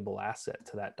valuable asset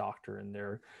to that doctor and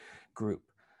their group.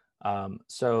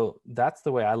 So that's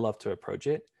the way I love to approach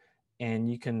it.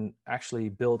 And you can actually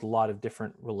build a lot of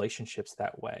different relationships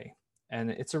that way.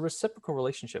 And it's a reciprocal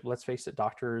relationship. Let's face it,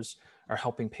 doctors are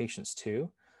helping patients too,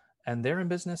 and they're in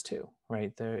business too,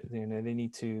 right? They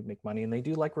need to make money, and they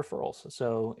do like referrals.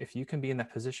 So if you can be in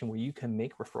that position where you can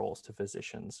make referrals to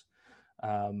physicians,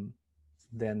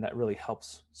 then that really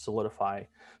helps solidify.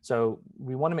 So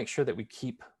we want to make sure that we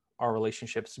keep our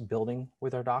relationships building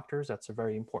with our doctors. That's a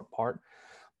very important part.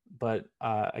 But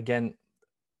again,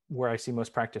 where I see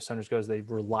most practice owners go is they've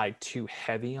relied too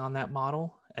heavy on that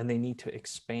model, and they need to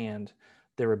expand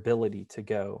their ability to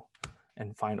go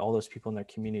and find all those people in their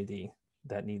community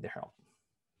that need their help.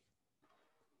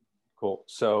 Cool.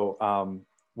 So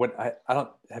I don't,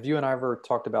 have you and I ever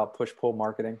talked about push-pull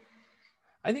marketing?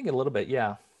 I think a little bit,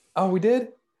 yeah. Oh, we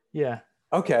did? Yeah.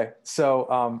 Okay.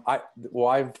 So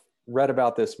I've read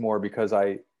about this more because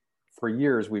for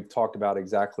years we've talked about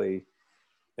exactly,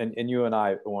 and you and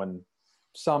I on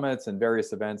summits and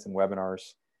various events and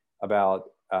webinars about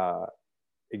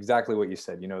exactly what you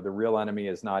said. The real enemy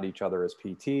is not each other as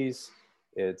PTs.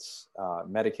 it's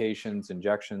medications,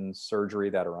 injections, surgery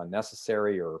that are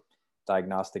unnecessary, or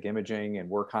diagnostic imaging. And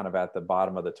we're kind of at the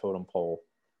bottom of the totem pole,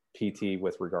 PT,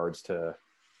 with regards to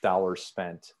dollars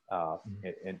spent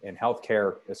in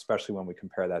healthcare, especially when we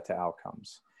compare that to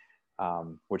outcomes,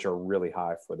 which are really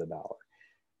high for the dollar.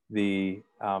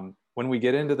 When we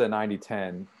get into the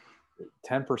 90-10,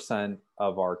 10%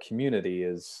 of our community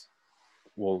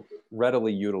will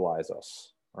readily utilize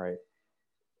us, right?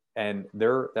 And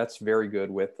that's very good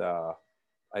with, I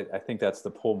think that's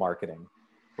the pull marketing,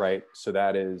 right? So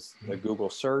that is a Google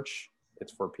search.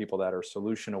 It's for people that are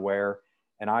solution aware.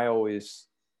 And I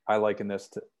liken this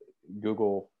to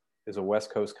Google is a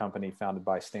West Coast company founded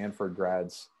by Stanford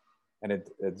grads, and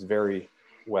it's very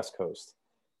West Coast.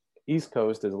 East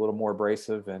Coast is a little more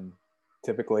abrasive, and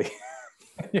typically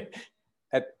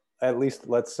at least,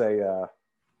 let's say,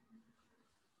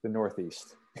 the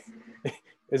Northeast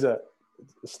is a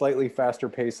slightly faster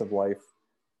pace of life.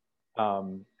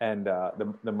 And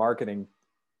the marketing,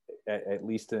 at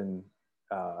least in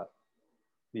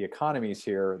the economies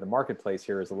here, the marketplace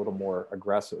here is a little more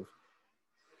aggressive.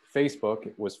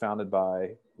 Facebook was founded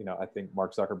by, I think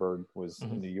Mark Zuckerberg was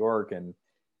in New York and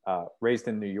raised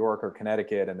in New York or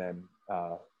Connecticut, and then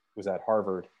was at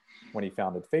Harvard when he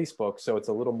founded Facebook. So it's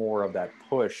a little more of that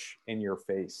push in your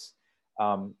face.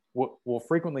 We'll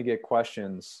frequently get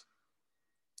questions,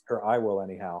 or I will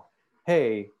anyhow.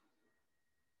 Hey,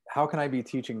 how can I be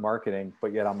teaching marketing,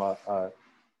 but yet I'm a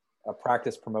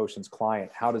practice promotions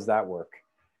client? How does that work?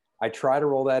 I try to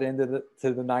roll that into the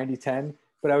 90-10,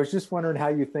 but I was just wondering how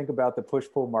you think about the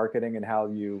push-pull marketing and how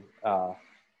you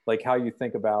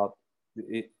think about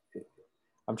it.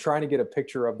 I'm trying to get a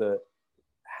picture of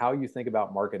how you think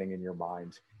about marketing in your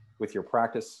mind with your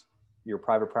practice, your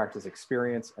private practice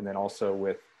experience, and then also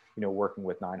with, working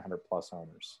with 900 plus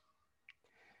owners.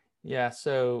 Yeah.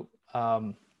 So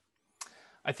I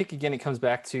think, again, it comes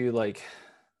back to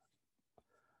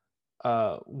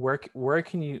where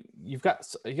can you've got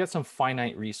some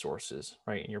finite resources,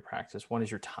 right, in your practice. One is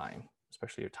your time,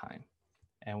 especially your time.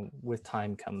 And with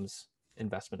time comes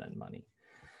investment and money.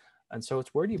 And so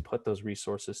it's where do you put those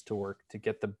resources to work to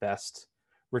get the best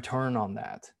return on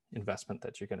that investment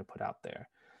that you're going to put out there.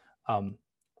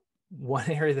 One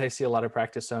area that I see a lot of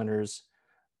practice owners,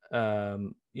 they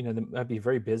might be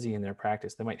very busy in their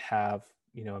practice. They might have,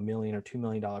 $1 million or $2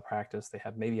 million practice. They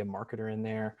have maybe a marketer in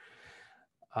there,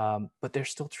 but they're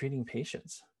still treating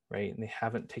patients, right? And they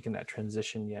haven't taken that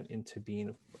transition yet into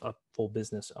being a full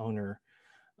business owner.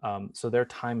 So their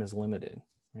time is limited,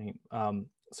 right?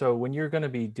 So when you're going to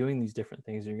be doing these different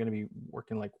things, you're going to be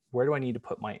working where do I need to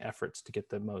put my efforts to get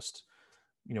the most,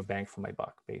 bang for my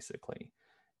buck, basically.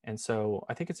 And so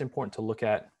I think it's important to look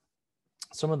at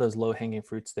some of those low-hanging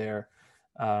fruits there,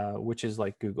 which is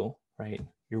like Google, right?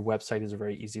 Your website is a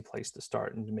very easy place to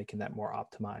start and making that more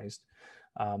optimized.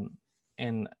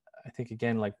 And I think,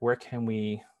 again, where can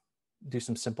we do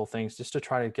some simple things just to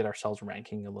try to get ourselves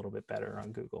ranking a little bit better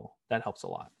on Google? That helps a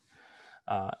lot.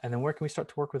 And then where can we start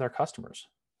to work with our customers,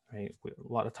 right?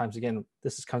 A lot of times, again,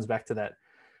 comes back to that.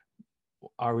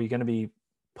 Are we going to be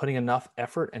putting enough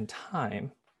effort and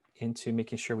time into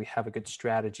making sure we have a good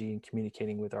strategy in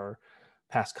communicating with our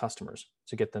past customers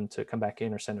to get them to come back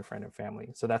in or send a friend or family?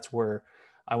 So that's where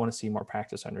I want to see more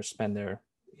practice owners spend their,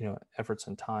 efforts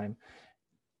and time.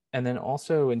 And then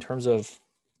also in terms of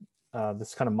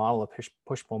this kind of model of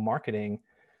push-pull marketing,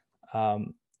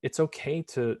 it's okay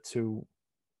to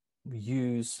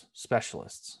use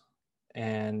specialists.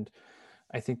 And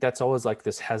I think that's always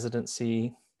this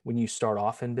hesitancy when you start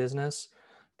off in business,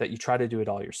 that you try to do it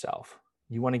all yourself.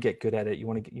 You want to get good at it. You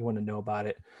want to know about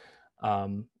it.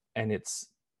 And it's,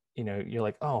 you're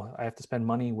like, oh, I have to spend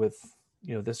money with,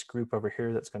 this group over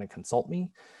here that's going to consult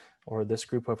me, or this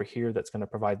group over here that's going to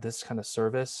provide this kind of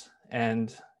service.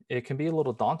 And it can be a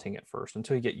little daunting at first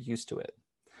until you get used to it.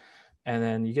 And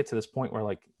then you get to this point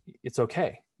where it's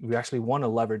okay. We actually want to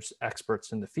leverage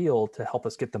experts in the field to help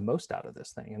us get the most out of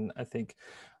this thing. And I think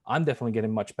I'm definitely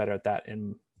getting much better at that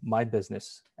in my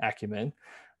business acumen.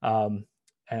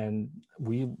 And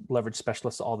we leverage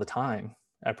specialists all the time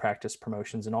at practice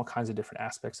promotions and all kinds of different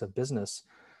aspects of business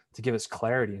to give us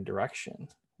clarity and direction.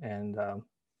 And,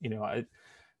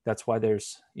 that's why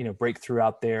there's, breakthrough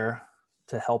out there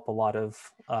to help a lot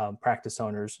of practice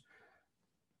owners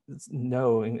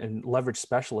know and leverage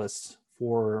specialists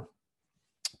for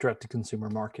direct-to-consumer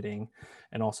marketing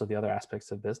and also the other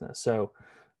aspects of business. So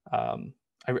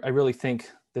I really think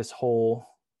this whole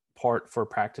part for a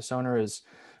practice owner is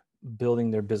building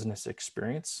their business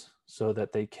experience so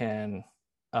that they can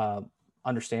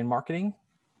understand marketing,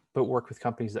 but work with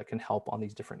companies that can help on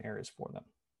these different areas for them.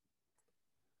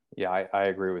 Yeah, I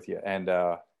agree with you. And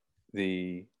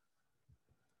the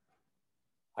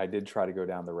I did try to go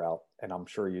down the route, and I'm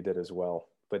sure you did as well.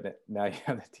 But now you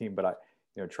have the team. But I,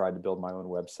 tried to build my own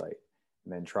website,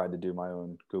 and then tried to do my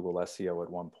own Google SEO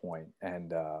at one point,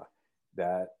 and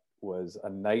that was a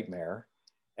nightmare.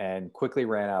 And quickly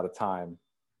ran out of time.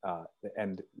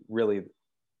 And really,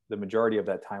 the majority of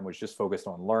that time was just focused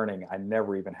on learning. I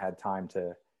never even had time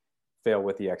to fail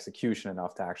with the execution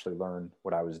enough to actually learn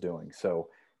what I was doing. So,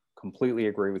 completely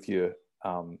agree with you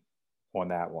on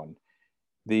that one.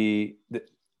 The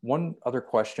one other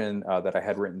question that I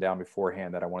had written down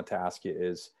beforehand that I wanted to ask you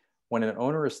is, when an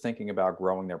owner is thinking about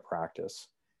growing their practice,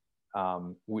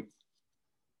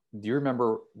 do you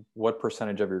remember what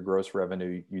percentage of your gross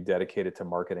revenue you dedicated to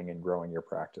marketing and growing your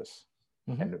practice,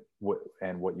 Mm-hmm.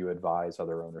 and what you advise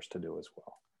other owners to do as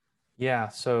well? Yeah,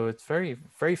 so it's very,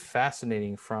 very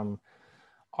fascinating from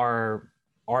our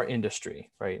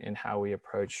industry, right, and how we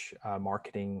approach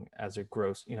marketing as a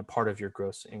gross, part of your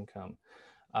gross income.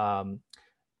 Um,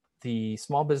 the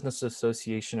Small Business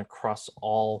Association across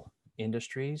all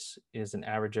industries is an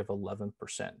average of 11%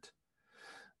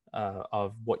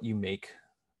 of what you make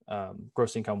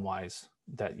gross income wise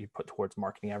that you put towards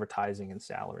marketing, advertising, and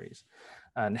salaries.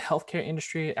 And the healthcare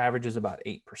industry averages about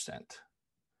 8%.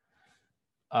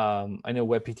 I know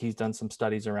WebPT's done some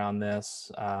studies around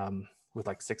this with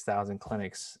like 6,000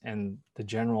 clinics, and the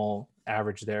general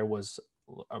average there was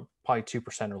probably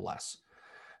 2% or less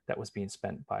that was being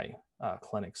spent by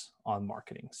clinics on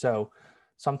marketing. So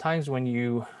sometimes when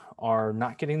you are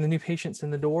not getting the new patients in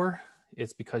the door,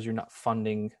 it's because you're not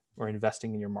funding or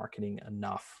investing in your marketing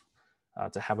enough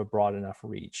to have a broad enough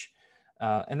reach.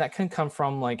 And that can come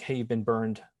from like, hey, you've been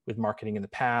burned with marketing in the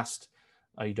past.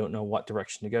 You don't know what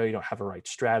direction to go. You don't have a right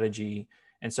strategy.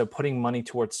 And so putting money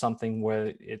towards something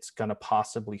where it's going to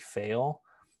possibly fail,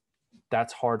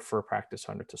 that's hard for a practice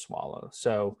owner to swallow.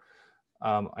 So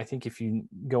I think if you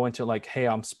go into like, hey,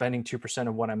 I'm spending 2%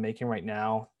 of what I'm making right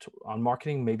now on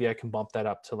marketing, maybe I can bump that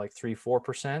up to like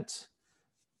 3-4%,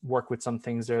 work with some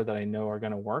things there that I know are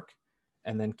going to work,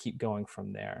 and then keep going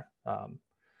from there.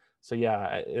 So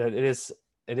yeah, it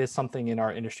is something in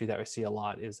our industry that I see a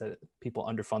lot, is that people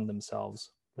underfund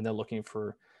themselves when they're looking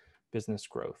for business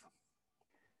growth.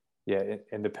 Yeah,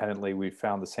 independently, we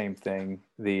found the same thing.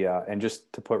 And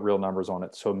just to put real numbers on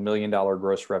it, so $1 million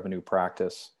gross revenue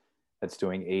practice that's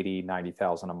doing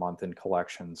 80-90,000 a month in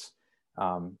collections.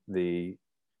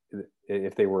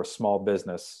 If they were a small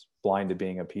business blind to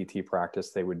being a PT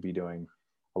practice, they would be doing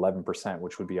 11%,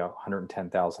 which would be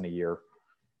 110,000 a year,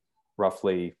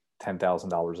 roughly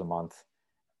 $10,000 a month.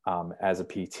 As a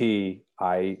PT,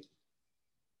 I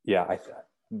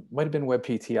might have been Web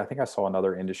PT. I think I saw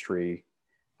another industry,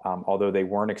 although they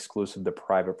weren't exclusive to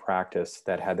private practice,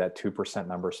 that had that 2%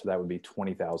 number. So that would be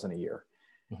 20,000 a year.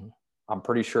 Mm-hmm. I'm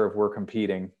pretty sure if we're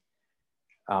competing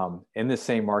in the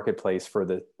same marketplace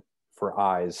for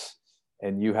eyes,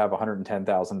 and you have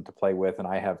 110,000 to play with, and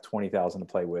I have 20,000 to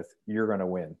play with, you're going to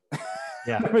win.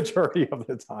 Yeah. The majority of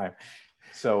the time.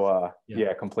 So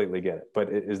yeah, completely get it. But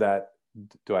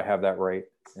do I have that right?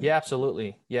 Yeah,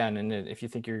 absolutely. Yeah. And if you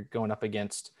think you're going up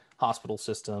against hospital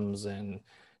systems and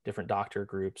different doctor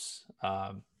groups,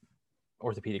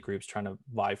 orthopedic groups trying to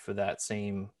vie for that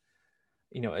same,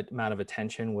 amount of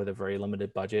attention with a very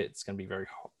limited budget, it's going to be very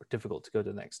difficult to go to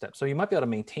the next step. So you might be able to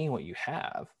maintain what you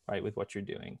have, right, with what you're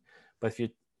doing. But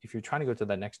if you're trying to go to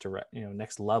that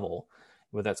next level,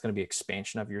 whether that's going to be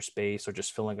expansion of your space or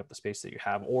just filling up the space that you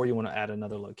have, or you want to add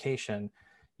another location,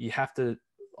 you have to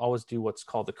always do what's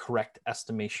called the correct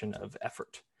estimation of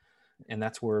effort. And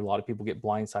that's where a lot of people get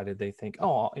blindsided. They think,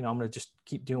 oh, I'm going to just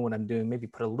keep doing what I'm doing, maybe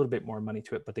put a little bit more money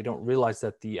to it, but they don't realize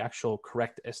that the actual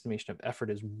correct estimation of effort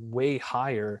is way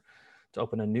higher to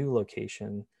open a new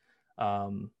location,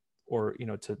 or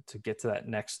to get to that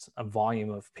next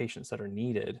volume of patients that are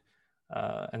needed.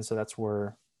 And so that's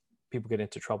where people get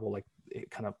into trouble. Like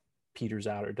it kind of peters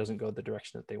out or doesn't go the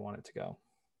direction that they want it to go.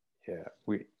 Yeah,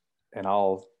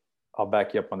 I'll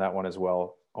back you up on that one as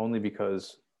well, only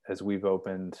because as we've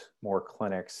opened more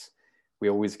clinics, we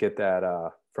always get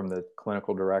that from the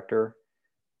clinical director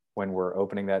when we're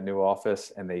opening that new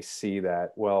office, and they see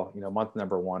that, well, month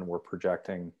number one, we're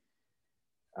projecting,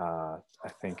 I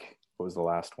think, what was the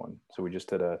last one? So we just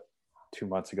did 2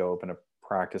 months ago, open a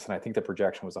practice, and I think the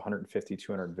projection was 150,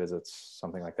 200 visits,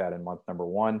 something like that in month number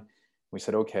one. We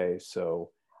said, okay,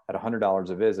 so at $100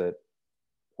 a visit,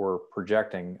 we're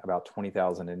projecting about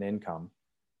 20,000 in income,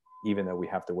 even though we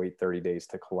have to wait 30 days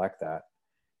to collect that.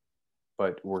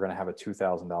 But we're going to have a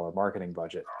 $2,000 marketing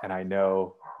budget. And I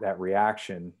know that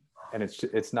reaction and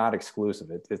it's not exclusive.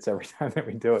 It's every time that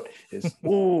we do it is,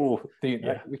 ooh,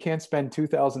 Yeah. we can't spend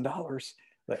 $2,000.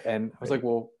 And I was like,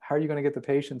 well, how are you going to get the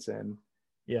patients in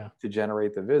to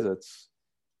generate the visits?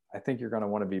 I think you're going to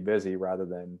want to be busy rather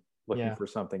than looking for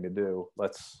something to do.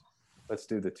 Let's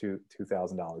do the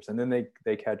 $2,000. And then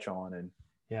they catch on and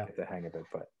get the hang of it.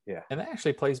 But yeah. And that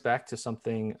actually plays back to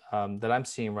something that I'm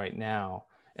seeing right now.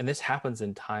 And this happens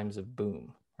in times of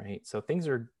boom, right? So things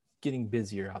are getting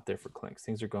busier out there for clinics.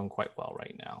 Things are going quite well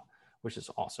right now, which is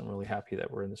awesome. Really happy that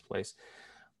we're in this place.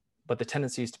 But the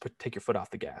tendency is to take your foot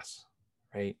off the gas,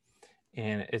 right?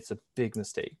 And it's a big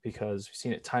mistake because we've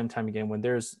seen it time and time again when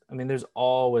there's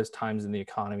always times in the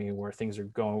economy where things are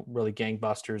going really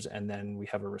gangbusters and then we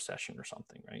have a recession or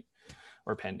something, right?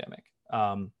 Or a pandemic.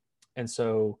 And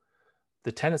so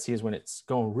the tendency is when it's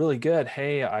going really good,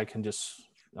 hey,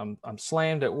 I'm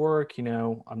slammed at work,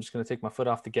 I'm just going to take my foot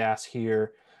off the gas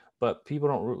here. But people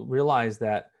don't realize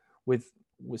that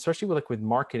especially with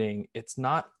marketing, it's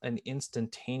not an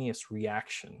instantaneous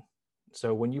reaction.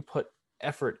 So when you put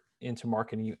effort into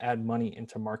marketing, you add money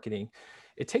into marketing,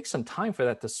 it takes some time for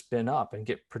that to spin up and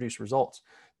produce results.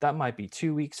 That might be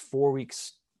 2 weeks, 4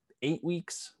 weeks, 8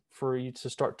 weeks for you to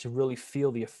start to really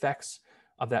feel the effects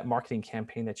of that marketing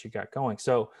campaign that you got going.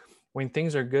 So when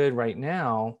things are good right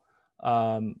now,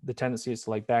 the tendency is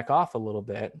to back off a little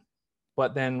bit.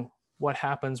 But then what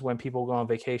happens when people go on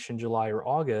vacation July or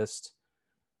August?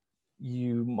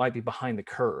 You might be behind the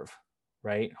curve,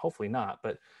 right? Hopefully not,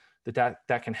 but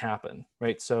that can happen,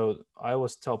 right? So I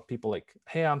always tell people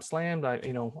hey, I'm slammed. I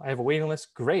have a waiting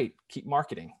list. Great, keep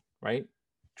marketing, right?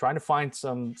 Trying to find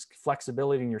some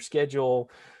flexibility in your schedule,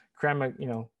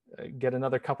 get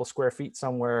another couple square feet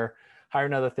somewhere, hire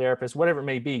another therapist, whatever it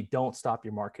may be. Don't stop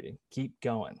your marketing. Keep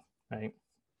going, right?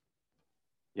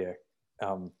 Yeah,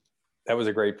 that was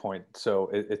a great point. So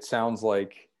it sounds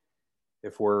like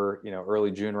if we're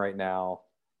early June right now,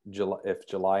 if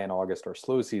July and August are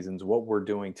slow seasons, what we're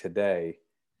doing today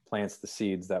plants the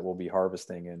seeds that we'll be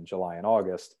harvesting in July and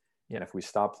August. Yeah. And if we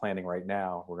stop planting right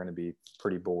now, we're going to be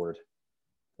pretty bored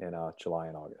in July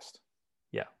and August.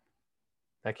 Yeah,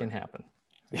 that can happen.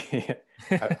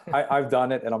 I've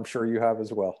done it, and I'm sure you have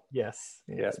as well. Yes.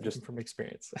 Just from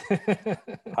experience.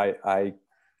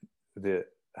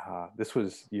 This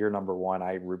was year number one.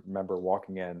 I remember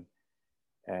walking in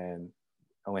and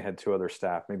only had 2 other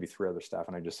staff, maybe 3 other staff.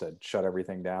 And I just said, shut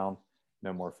everything down.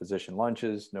 No more physician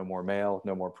lunches, no more mail,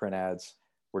 no more print ads.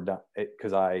 We're done.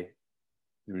 Because I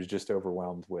was just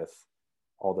overwhelmed with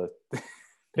all the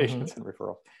patients and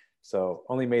referral. So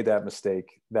only made that mistake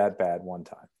that bad one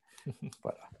time,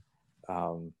 but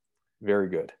very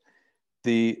good.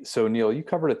 So Neil, you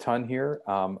covered a ton here.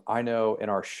 I know in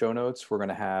our show notes, we're going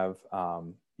to have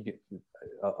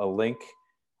a link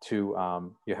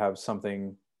to, you have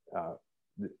something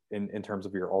in terms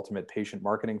of your ultimate patient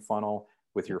marketing funnel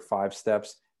with your 5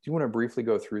 steps. Do you want to briefly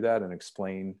go through that and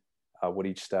explain what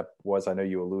each step was? I know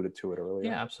you alluded to it earlier.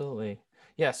 Yeah, absolutely.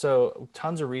 Yeah, so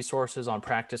tons of resources on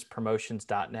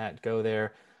practicepromotions.net. Go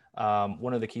there.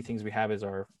 One of the key things we have is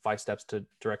our 5 steps to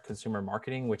direct consumer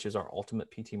marketing, which is our ultimate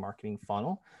PT marketing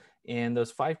funnel. And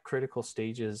those 5 critical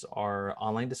stages are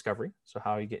online discovery. So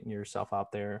how are you getting yourself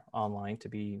out there online to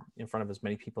be in front of as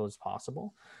many people as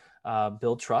possible?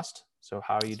 Build trust. So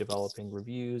how are you developing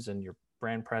reviews and your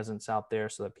brand presence out there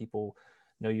so that people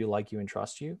know you, like you, and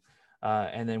trust you?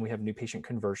 And then we have new patient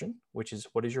conversion, which is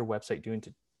what is your website doing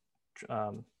to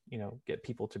get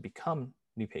people to become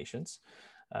new patients?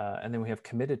 And then we have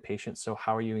committed patients. So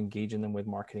how are you engaging them with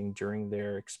marketing during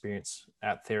their experience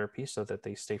at therapy so that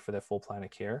they stay for their full plan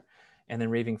of care? And then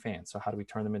raving fans. So how do we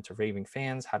turn them into raving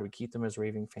fans? How do we keep them as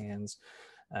raving fans?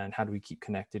 And how do we keep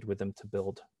connected with them to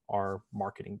build our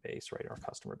marketing base, right? Our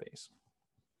customer base.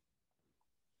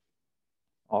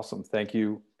 Awesome. Thank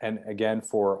you. And again,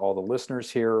 for all the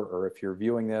listeners here, or if you're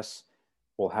viewing this,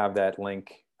 we'll have that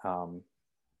link, the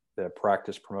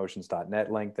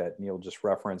practicepromotions.net link that Neil just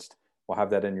referenced. We'll have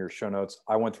that in your show notes.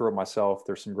 I went through it myself.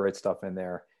 There's some great stuff in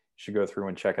there. You should go through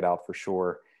and check it out for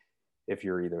sure. If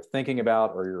you're either thinking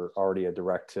about or you're already a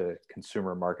direct to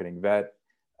consumer marketing vet,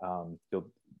 you'll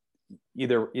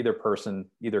either person,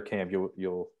 either camp,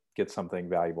 you'll get something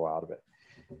valuable out of it.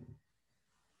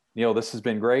 Neil, this has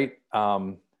been great.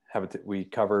 We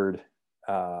covered,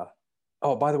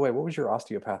 oh, by the way, what was your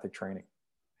osteopathic training?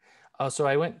 Oh, so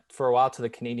I went for a while to the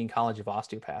Canadian College of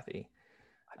Osteopathy.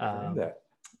 I never knew that.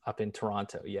 Up in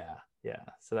Toronto. Yeah.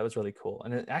 So that was really cool.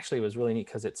 And it actually was really neat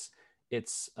because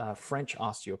it's French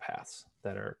osteopaths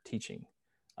that are teaching.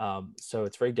 So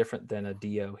it's very different than a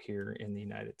DO here in the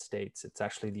United States. It's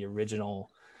actually the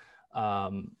original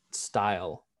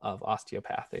style of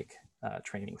osteopathic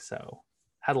training. So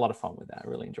had a lot of fun with that. I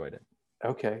really enjoyed it.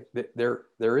 Okay.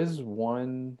 There is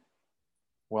one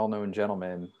well-known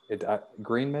gentleman,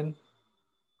 Greenspan,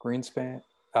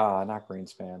 not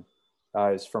Greenspan,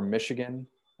 is from Michigan,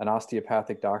 an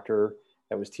osteopathic doctor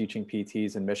that was teaching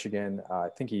PTs in Michigan. I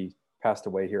think he passed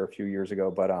away here a few years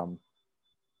ago, but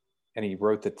and he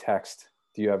wrote the text.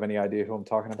 Do you have any idea who I'm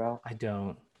talking about? I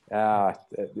don't.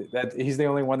 That he's the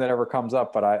only one that ever comes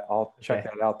up, but I'll check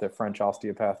that out. The French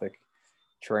osteopathic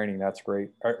training. That's great.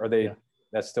 Are they? Yeah.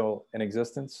 That's still in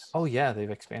existence? Oh yeah,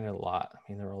 they've expanded a lot. I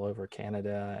mean, they're all over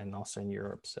Canada and also in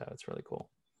Europe, so it's really cool.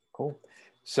 Cool.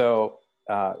 So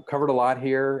covered a lot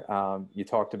here. You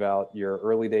talked about your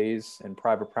early days in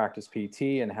private practice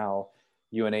PT and how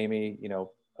you and Amy,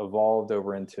 evolved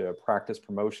over into practice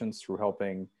promotions through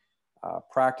helping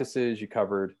practices. You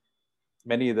covered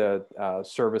many of the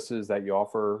services that you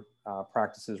offer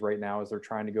practices right now as they're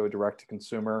trying to go direct to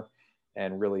consumer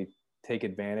and really take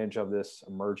advantage of this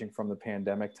emerging from the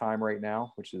pandemic time right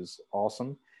now, which is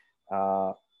awesome.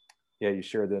 You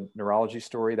shared the neurology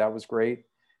story. That was great.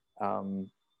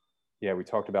 We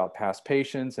talked about past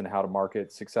patients and how to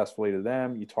market successfully to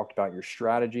them. You talked about your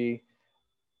strategy,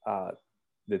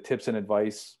 the tips and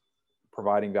advice,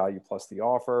 providing value plus the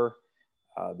offer,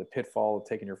 the pitfall of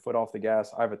taking your foot off the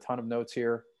gas. I have a ton of notes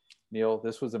here. Neil,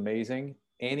 this was amazing.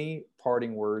 Any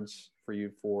parting words for you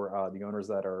for the owners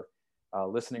that are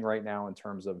listening right now in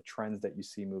terms of trends that you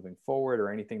see moving forward or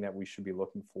anything that we should be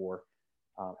looking for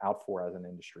out for as an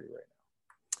industry right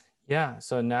now? Yeah.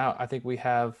 So now I think we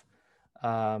have,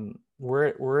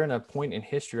 we're in a point in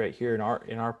history right here in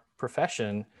our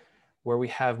profession where we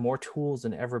have more tools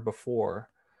than ever before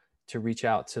to reach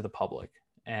out to the public.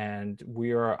 And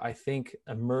we are, I think,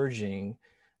 emerging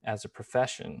as a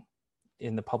profession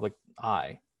in the public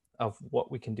eye of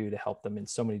what we can do to help them in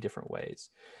so many different ways.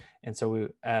 And so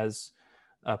as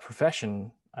a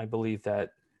profession, I believe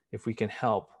that if we can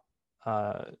help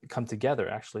come together,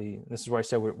 actually, this is where I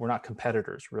said we're not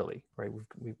competitors really, right?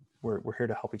 We're here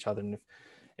to help each other. And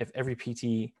if every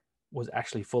PT was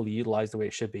actually fully utilized the way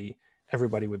it should be,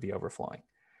 everybody would be overflowing,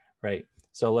 right?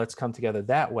 So let's come together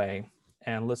that way.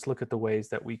 And let's look at the ways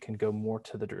that we can go more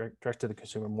to the direct to the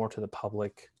consumer, more to the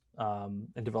public,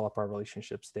 and develop our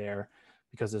relationships there,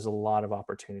 because there's a lot of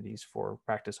opportunities for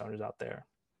practice owners out there.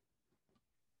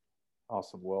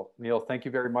 Awesome. Well, Neil, thank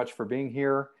you very much for being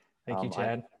here. Thank you,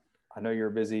 Chad. I know you're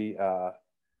a busy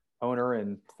owner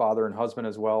and father and husband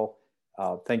as well.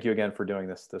 Thank you again for doing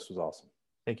this. This was awesome.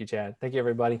 Thank you, Chad. Thank you,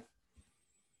 everybody.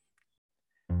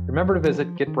 Remember to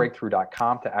visit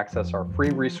getbreakthrough.com to access our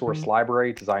free resource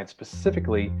library designed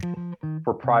specifically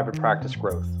for private practice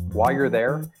growth. While you're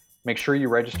there, make sure you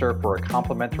register for a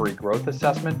complimentary growth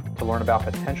assessment to learn about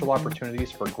potential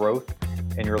opportunities for growth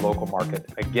in your local market.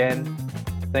 Again,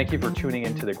 thank you for tuning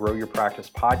into the Grow Your Practice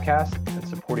podcast and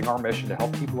supporting our mission to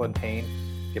help people in pain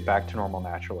get back to normal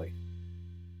naturally.